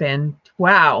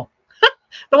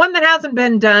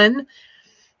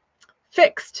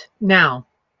fixed now.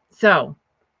 So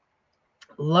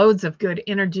loads of good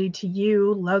energy to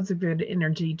you, loads of good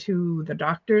energy to the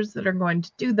doctors that are going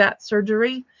to do that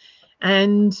surgery.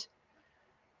 And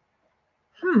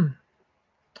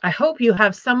I hope you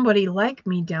have somebody like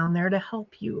me down there to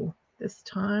help you this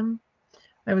time.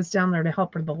 I was down there to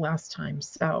help her the last time.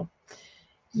 So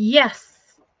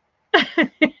yes.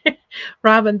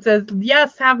 Robin says,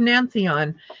 yes, have Nancy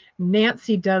on.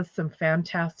 Nancy does some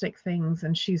fantastic things,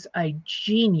 and she's a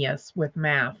genius with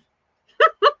math.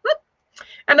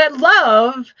 And I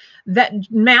love that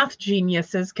math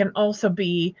geniuses can also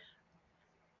be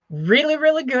really,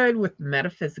 really good with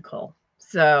metaphysical.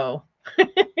 So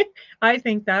I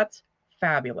think that's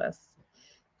fabulous.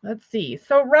 Let's see.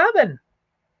 So, Robin.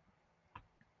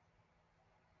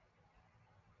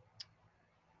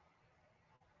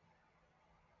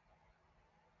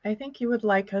 I think you would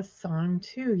like a song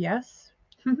too, yes?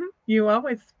 You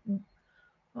always.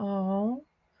 Oh.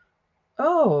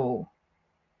 Oh.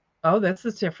 Oh, this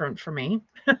is different for me.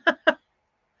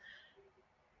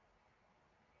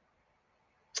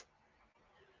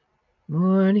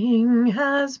 Morning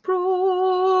has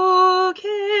broken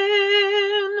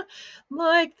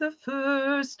like the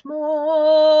first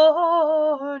morning.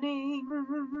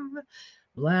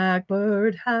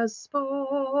 Blackbird has spoken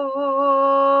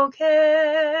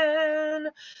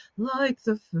like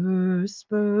the first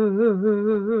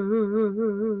bird.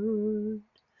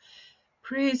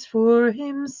 Praise for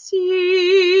him singing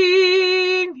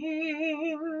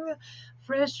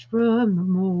fresh from the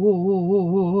morning.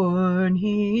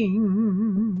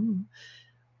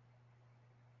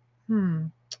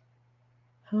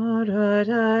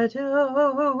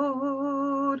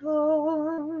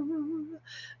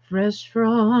 Fresh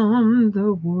from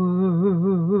the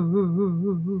world.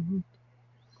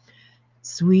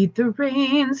 Sweet the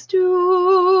rains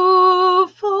do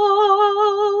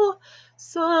fall,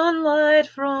 sunlight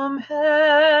from heaven,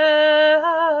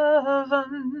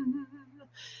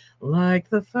 like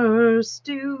the first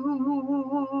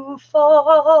dew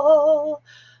fall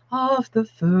of the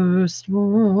first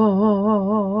morn.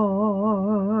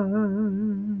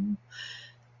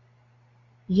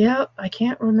 Yep, I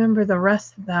can't remember the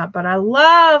rest of that, but I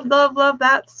love, love, love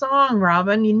that song,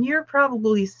 Robin, and you're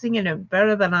probably singing it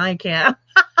better than I can.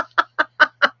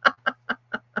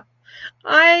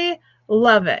 I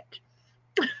love it.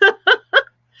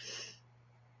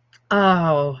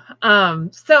 Oh,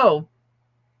 so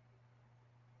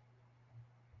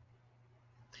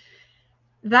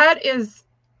that is,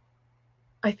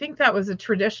 I think that was a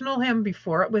traditional hymn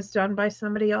before it was done by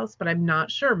somebody else, but I'm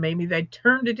not sure. Maybe they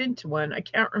turned it into one. I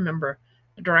can't remember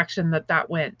the direction that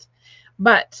went.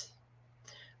 But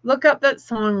look up that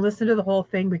song, listen to the whole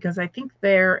thing, because I think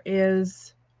there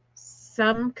is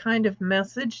some kind of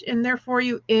message in there for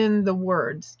you in the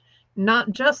words.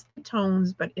 Not just the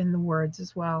tones, but in the words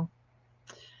as well.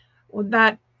 Well,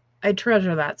 that, I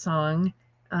treasure that song.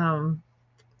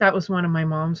 That was one of my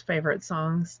mom's favorite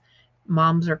songs.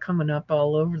 Moms are coming up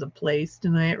all over the place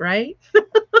tonight, right?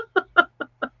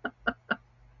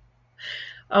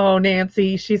 Oh,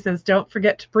 Nancy, she says, don't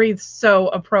forget to breathe. So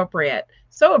appropriate.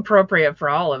 So appropriate for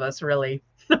all of us, really.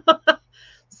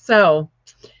 So,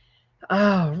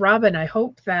 oh, Robin, I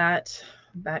hope that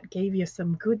gave you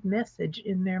some good message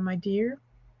in there, my dear.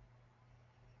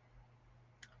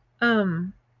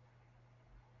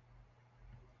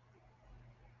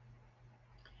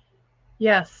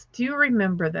 Yes, do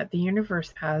remember that the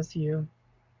universe has you.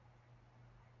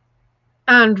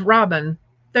 And Robin,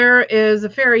 there is a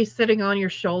fairy sitting on your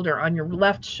shoulder, on your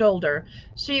left shoulder.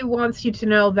 She wants you to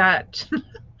know that,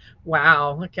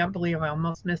 wow, I can't believe I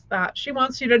almost missed that. She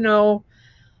wants you to know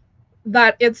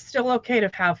that it's still okay to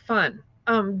have fun.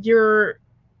 You're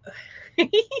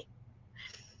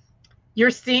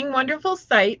you're seeing wonderful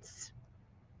sights.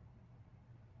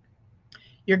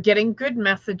 You're getting good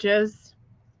messages.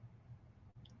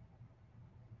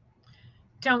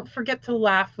 Don't forget to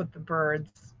laugh with the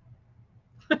birds.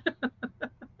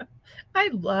 I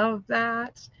love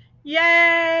that.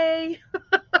 Yay!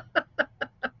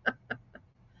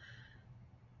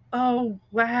 Oh,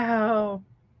 wow.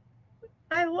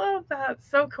 I love that.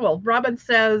 So cool. Robin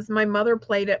says, my mother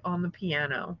played it on the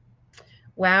piano.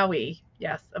 Wowie.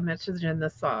 Yes, a message in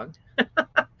this song.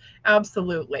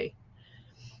 Absolutely.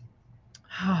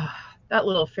 That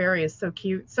little fairy is so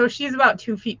cute. So she's about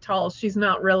 2 feet tall. She's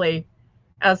not really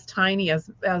as tiny as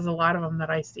a lot of them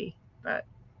that I see, but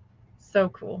so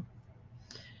cool.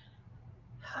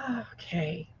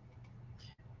 Okay.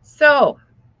 So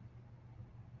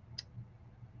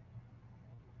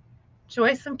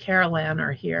Joyce and Carol Ann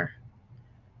are here.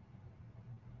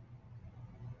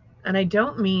 And I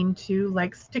don't mean to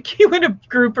like stick you in a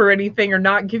group or anything or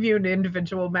not give you an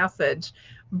individual message,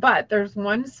 but there's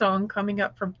one song coming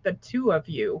up from the two of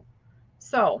you.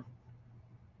 So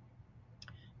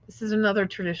this is another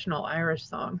traditional Irish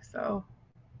song. So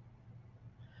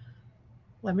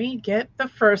let me get the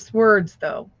first words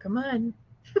though. Come on.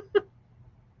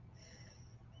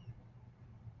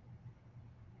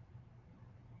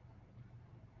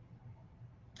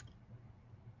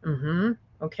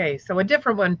 Okay, so a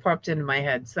different one popped into my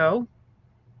head. So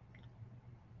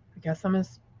I guess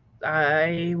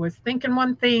I was thinking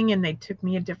one thing and they took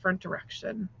me a different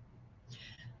direction.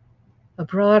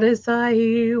 Abroad as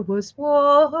I was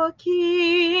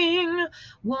walking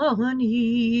one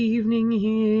evening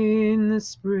in the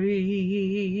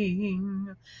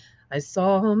spring, I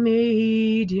saw a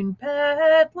maid in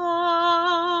Bedlam,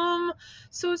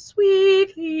 so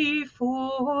sweetly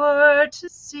for to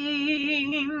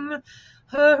sing.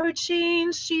 Her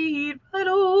chains she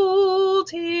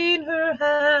rattled in her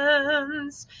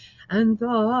hands, and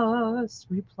thus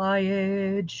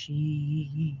replied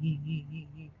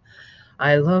she,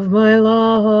 I love my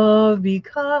love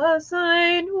because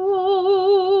I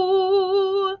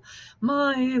know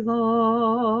my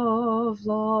love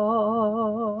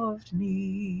loved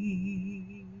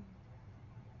me.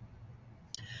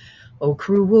 Oh,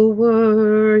 cruel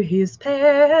were his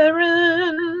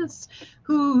parents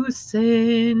who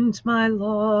sent my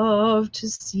love to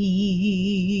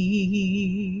sea.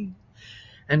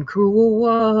 And cruel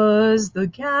was the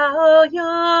galleon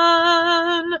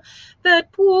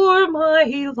that bore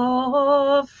my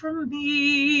love from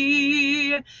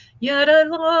me. Yet I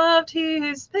loved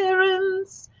his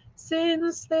parents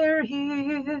since they're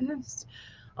his,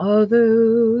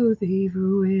 although they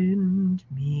ruined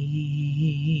me.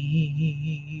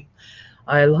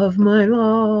 I love my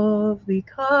love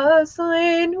because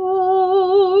I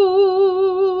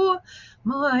know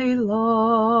my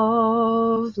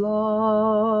love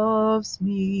loves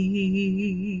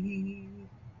me.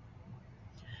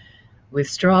 With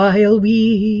straw I'll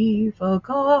weave a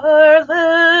garland,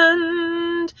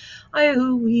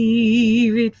 I'll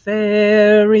weave it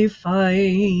very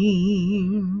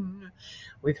fine,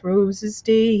 with roses,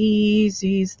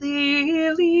 daisies,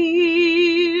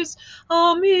 lilies,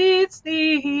 amidst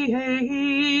the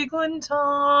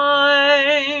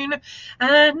eglantine,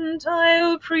 and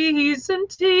I'll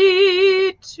present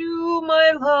it to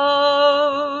my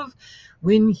love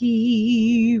when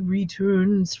he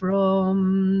returns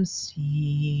from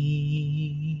sea.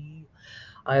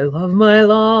 I love my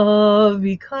love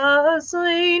because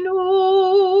I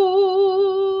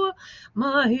know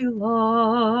my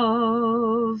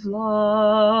love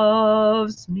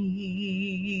loves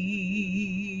me.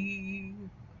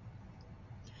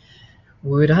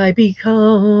 Would I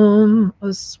become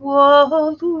a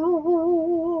swallow,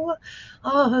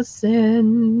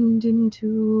 ascend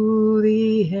into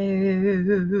the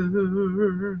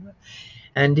air,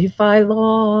 and if I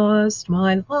lost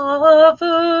my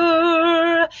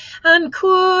lover and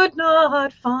could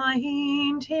not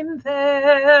find him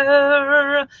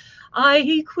there,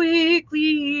 I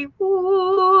quickly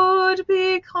would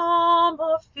become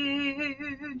a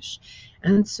fish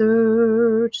and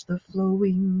search the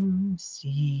flowing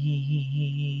sea.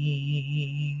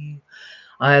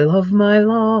 I love my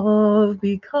love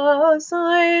because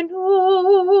I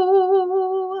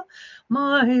know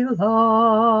my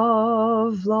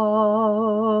love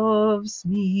loves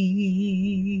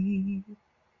me.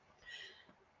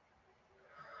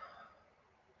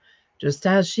 Just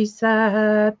as she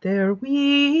sat there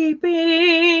weeping,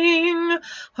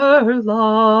 her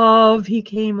love he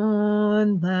came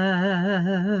on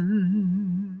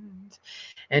land.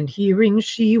 And hearing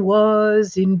she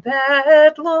was in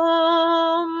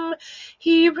Bedlam,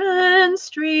 he ran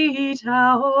straight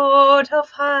out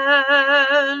of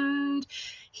hand.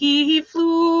 He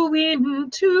flew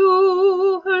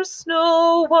into her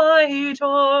snow-white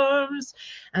arms,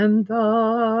 and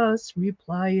thus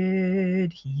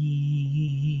replied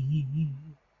he,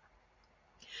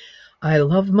 I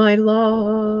love my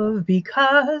love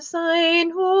because I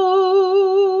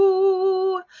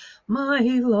know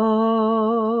my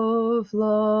love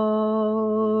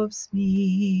loves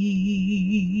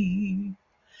me.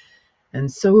 And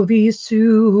so these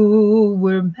two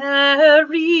were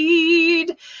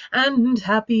married, and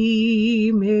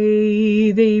happy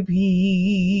may they be,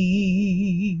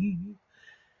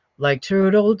 like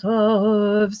turtle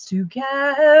doves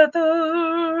together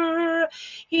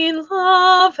in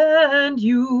love and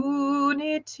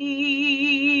unity.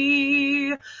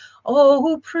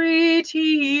 Oh,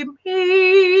 pretty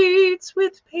maids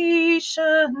with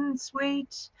patience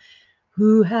wait,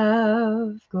 who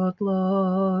have got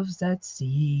loves at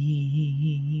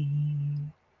sea.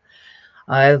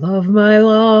 I love my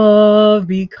love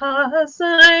because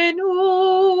I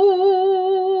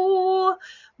know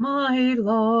my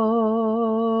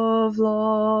love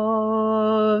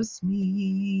loves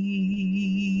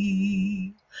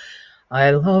me. I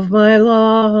love my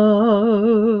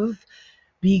love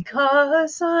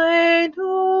because I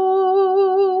know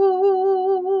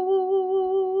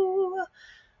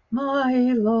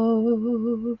my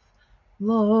love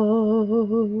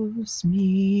loves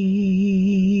me.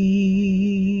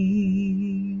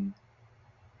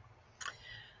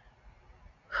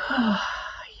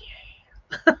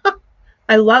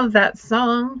 I love that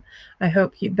song. I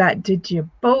hope that did you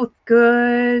both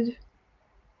good.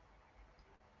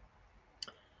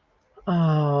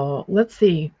 Oh, let's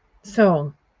see.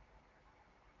 So,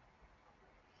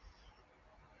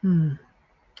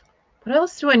 what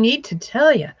else do I need to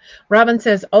tell you? Robin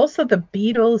says, also the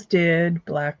Beatles did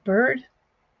Blackbird.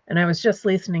 And I was just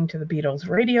listening to the Beatles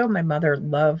radio. My mother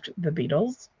loved the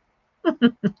Beatles.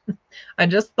 I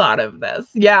just thought of this.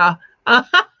 Yeah.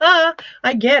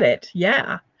 I get it.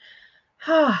 Yeah.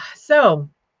 So,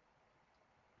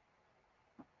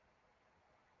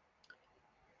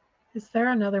 is there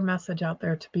another message out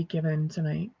there to be given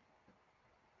tonight?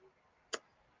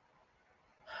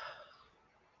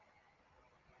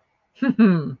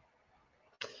 The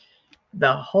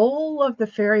whole of the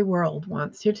fairy world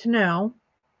wants you to know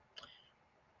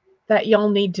that y'all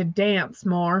need to dance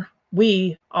more.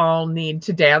 We all need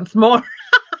to dance more.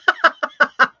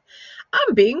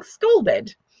 I'm being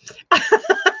scolded.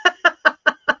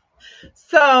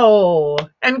 So,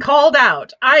 and called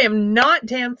out. I am not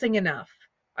dancing enough.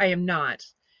 I am not.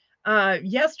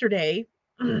 Yesterday,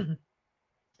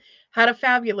 had a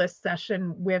fabulous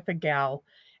session with a gal,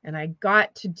 and I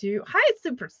got to do, hi,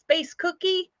 Super Space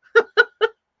Cookie.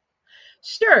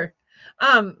 Sure.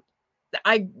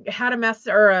 I had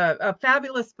a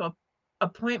fabulous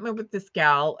appointment with this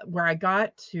gal where I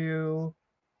got to,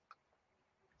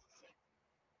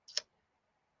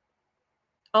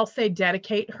 I'll say,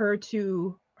 dedicate her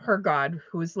to her god,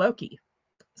 who is Loki.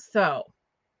 So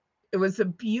it was a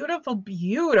beautiful,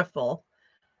 beautiful,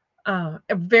 a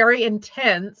very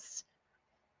intense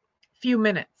few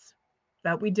minutes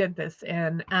that we did this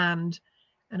in, and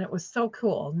it was so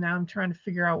cool. Now I'm trying to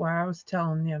figure out why I was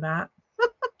telling you that.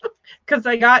 Because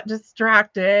I got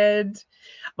distracted.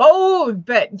 Oh,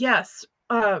 but yes,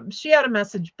 she had a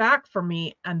message back for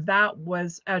me, and that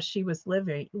was as she was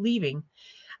leaving.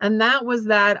 And that was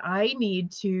that I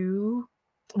need to,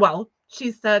 well,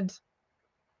 she said,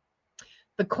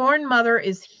 the Corn Mother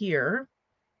is here.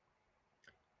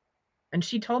 And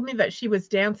she told me that she was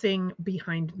dancing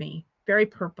behind me, very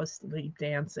purposely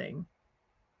dancing.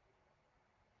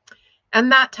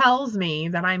 And that tells me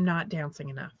that I'm not dancing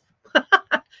enough.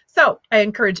 So I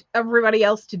encourage everybody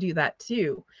else to do that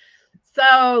too.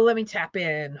 So let me tap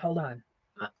in. Hold on.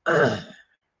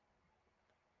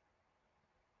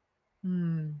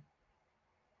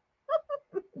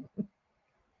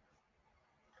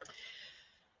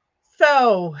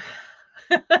 So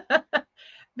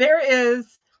there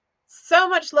is so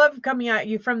much love coming at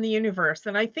you from the universe.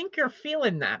 And I think you're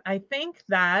feeling that. I think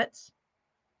that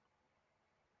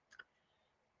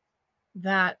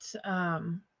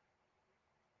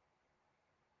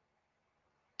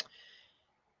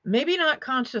maybe not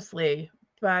consciously,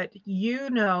 but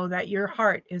you know that your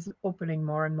heart is opening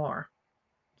more and more.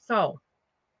 So,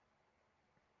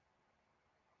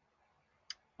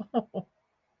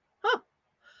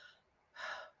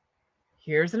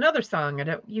 here's another song I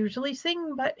don't usually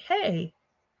sing, but hey.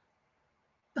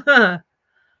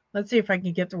 Let's see if I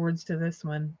can get the words to this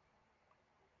one.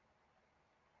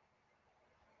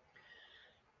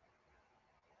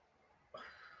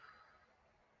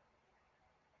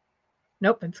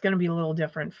 Nope, it's going to be a little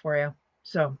different for you.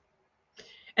 So,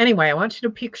 anyway, I want you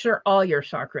to picture all your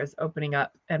chakras opening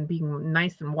up and being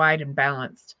nice and wide and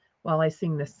balanced while I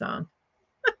sing this song.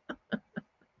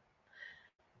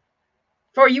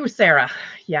 For you, Sarah.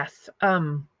 Yes.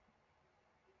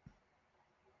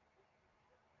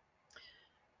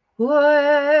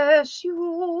 Was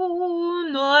you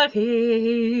not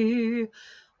here?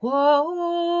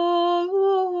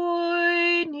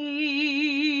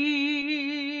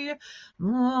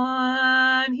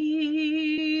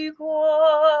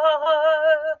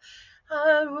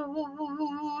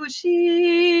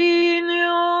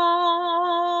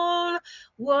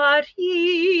 What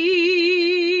he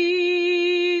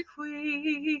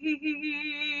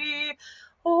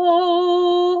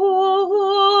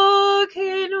oh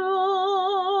kenom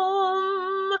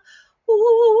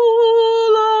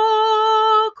ula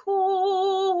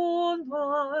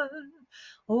konvan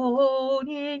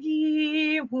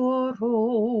oneni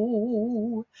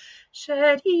woro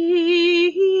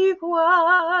sheri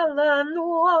gualanoi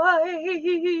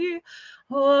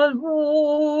alukino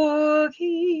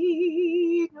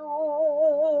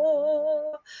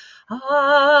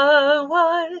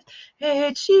awal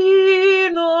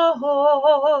echino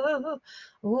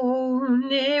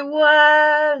one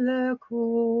walako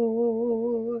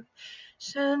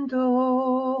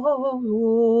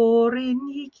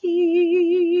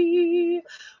Shandorinichi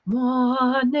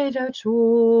Manera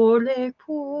chole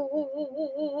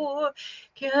po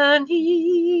Can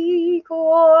he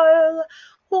goil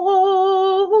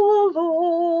holo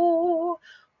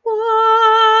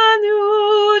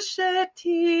Wanu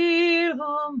shetil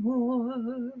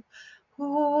amor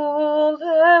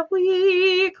Ole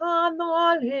we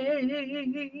canole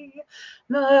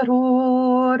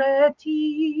l'errore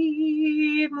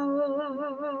timun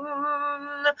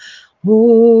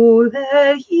Ole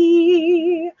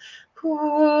hi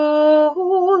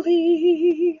kuli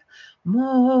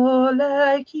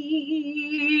moleki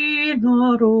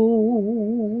noro.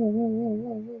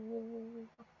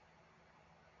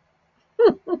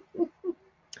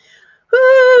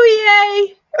 Ooh,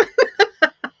 yay!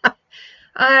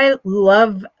 I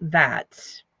love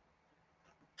that.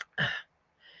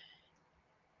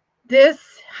 This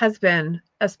has been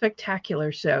a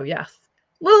spectacular show, yes.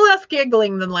 A little less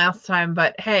giggling than last time,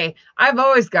 but hey, I've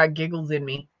always got giggles in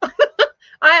me.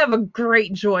 I have a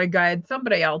great joy guide.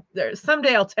 Someday I'll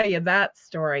tell you that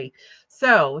story.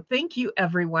 So thank you,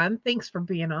 everyone. Thanks for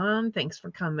being on. Thanks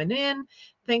for coming in.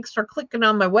 Thanks for clicking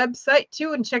on my website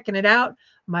too and checking it out.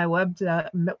 My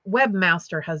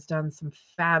webmaster has done some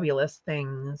fabulous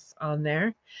things on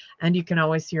there, and you can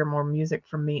always hear more music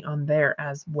from me on there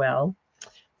as well.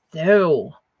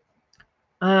 So,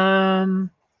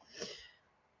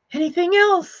 anything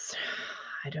else?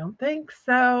 I don't think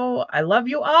so. I love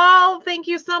you all. Thank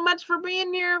you so much for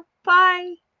being here.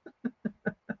 Bye.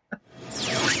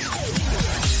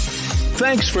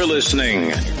 Thanks for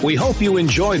listening. We hope you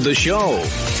enjoyed the show.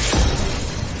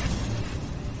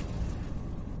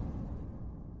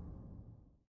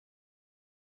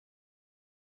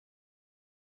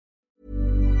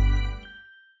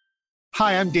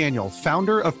 Hi, I'm Daniel,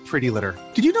 founder of Pretty Litter.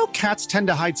 Did you know cats tend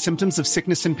to hide symptoms of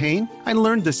sickness and pain? I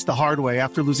learned this the hard way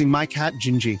after losing my cat,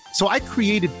 Gingy. So I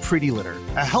created Pretty Litter,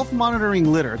 a health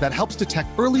monitoring litter that helps detect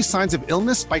early signs of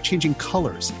illness by changing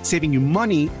colors, saving you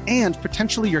money and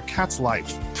potentially your cat's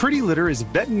life. Pretty Litter is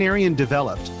veterinarian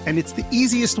developed, and it's the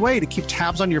easiest way to keep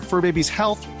tabs on your fur baby's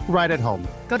health right at home.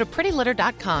 Go to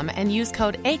prettylitter.com and use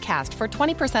code ACAST for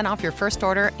 20% off your first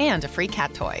order and a free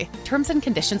cat toy. Terms and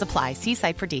conditions apply. See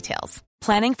site for details.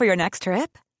 Planning for your next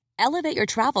trip? Elevate your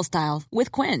travel style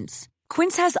with Quince.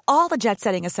 Quince has all the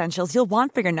jet-setting essentials you'll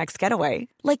want for your next getaway,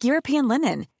 like European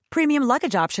linen, premium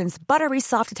luggage options, buttery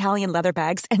soft Italian leather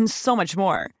bags, and so much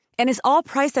more. And is all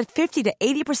priced at 50 to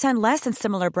 80% less than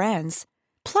similar brands.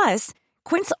 Plus,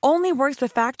 Quince only works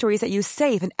with factories that use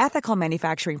safe and ethical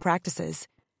manufacturing practices.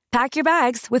 Pack your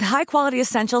bags with high-quality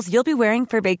essentials you'll be wearing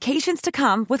for vacations to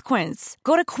come with Quince.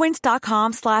 Go to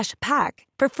quince.com/pack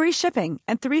for free shipping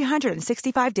and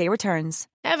 365-day returns.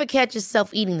 Ever catch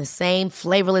yourself eating the same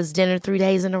flavorless dinner 3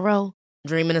 days in a row?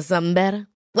 Dreaming of something better?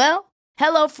 Well,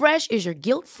 HelloFresh is your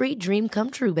guilt-free dream come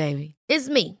true, baby. It's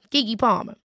me, Keke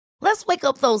Palmer. Let's wake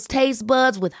up those taste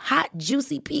buds with hot,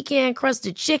 juicy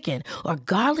pecan-crusted chicken or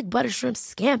garlic butter shrimp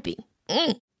scampi.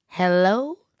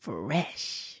 Hello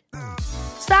Fresh.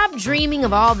 Stop dreaming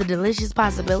of all the delicious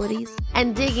possibilities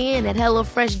and dig in at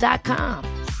HelloFresh.com.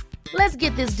 Let's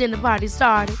get this dinner party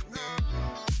started.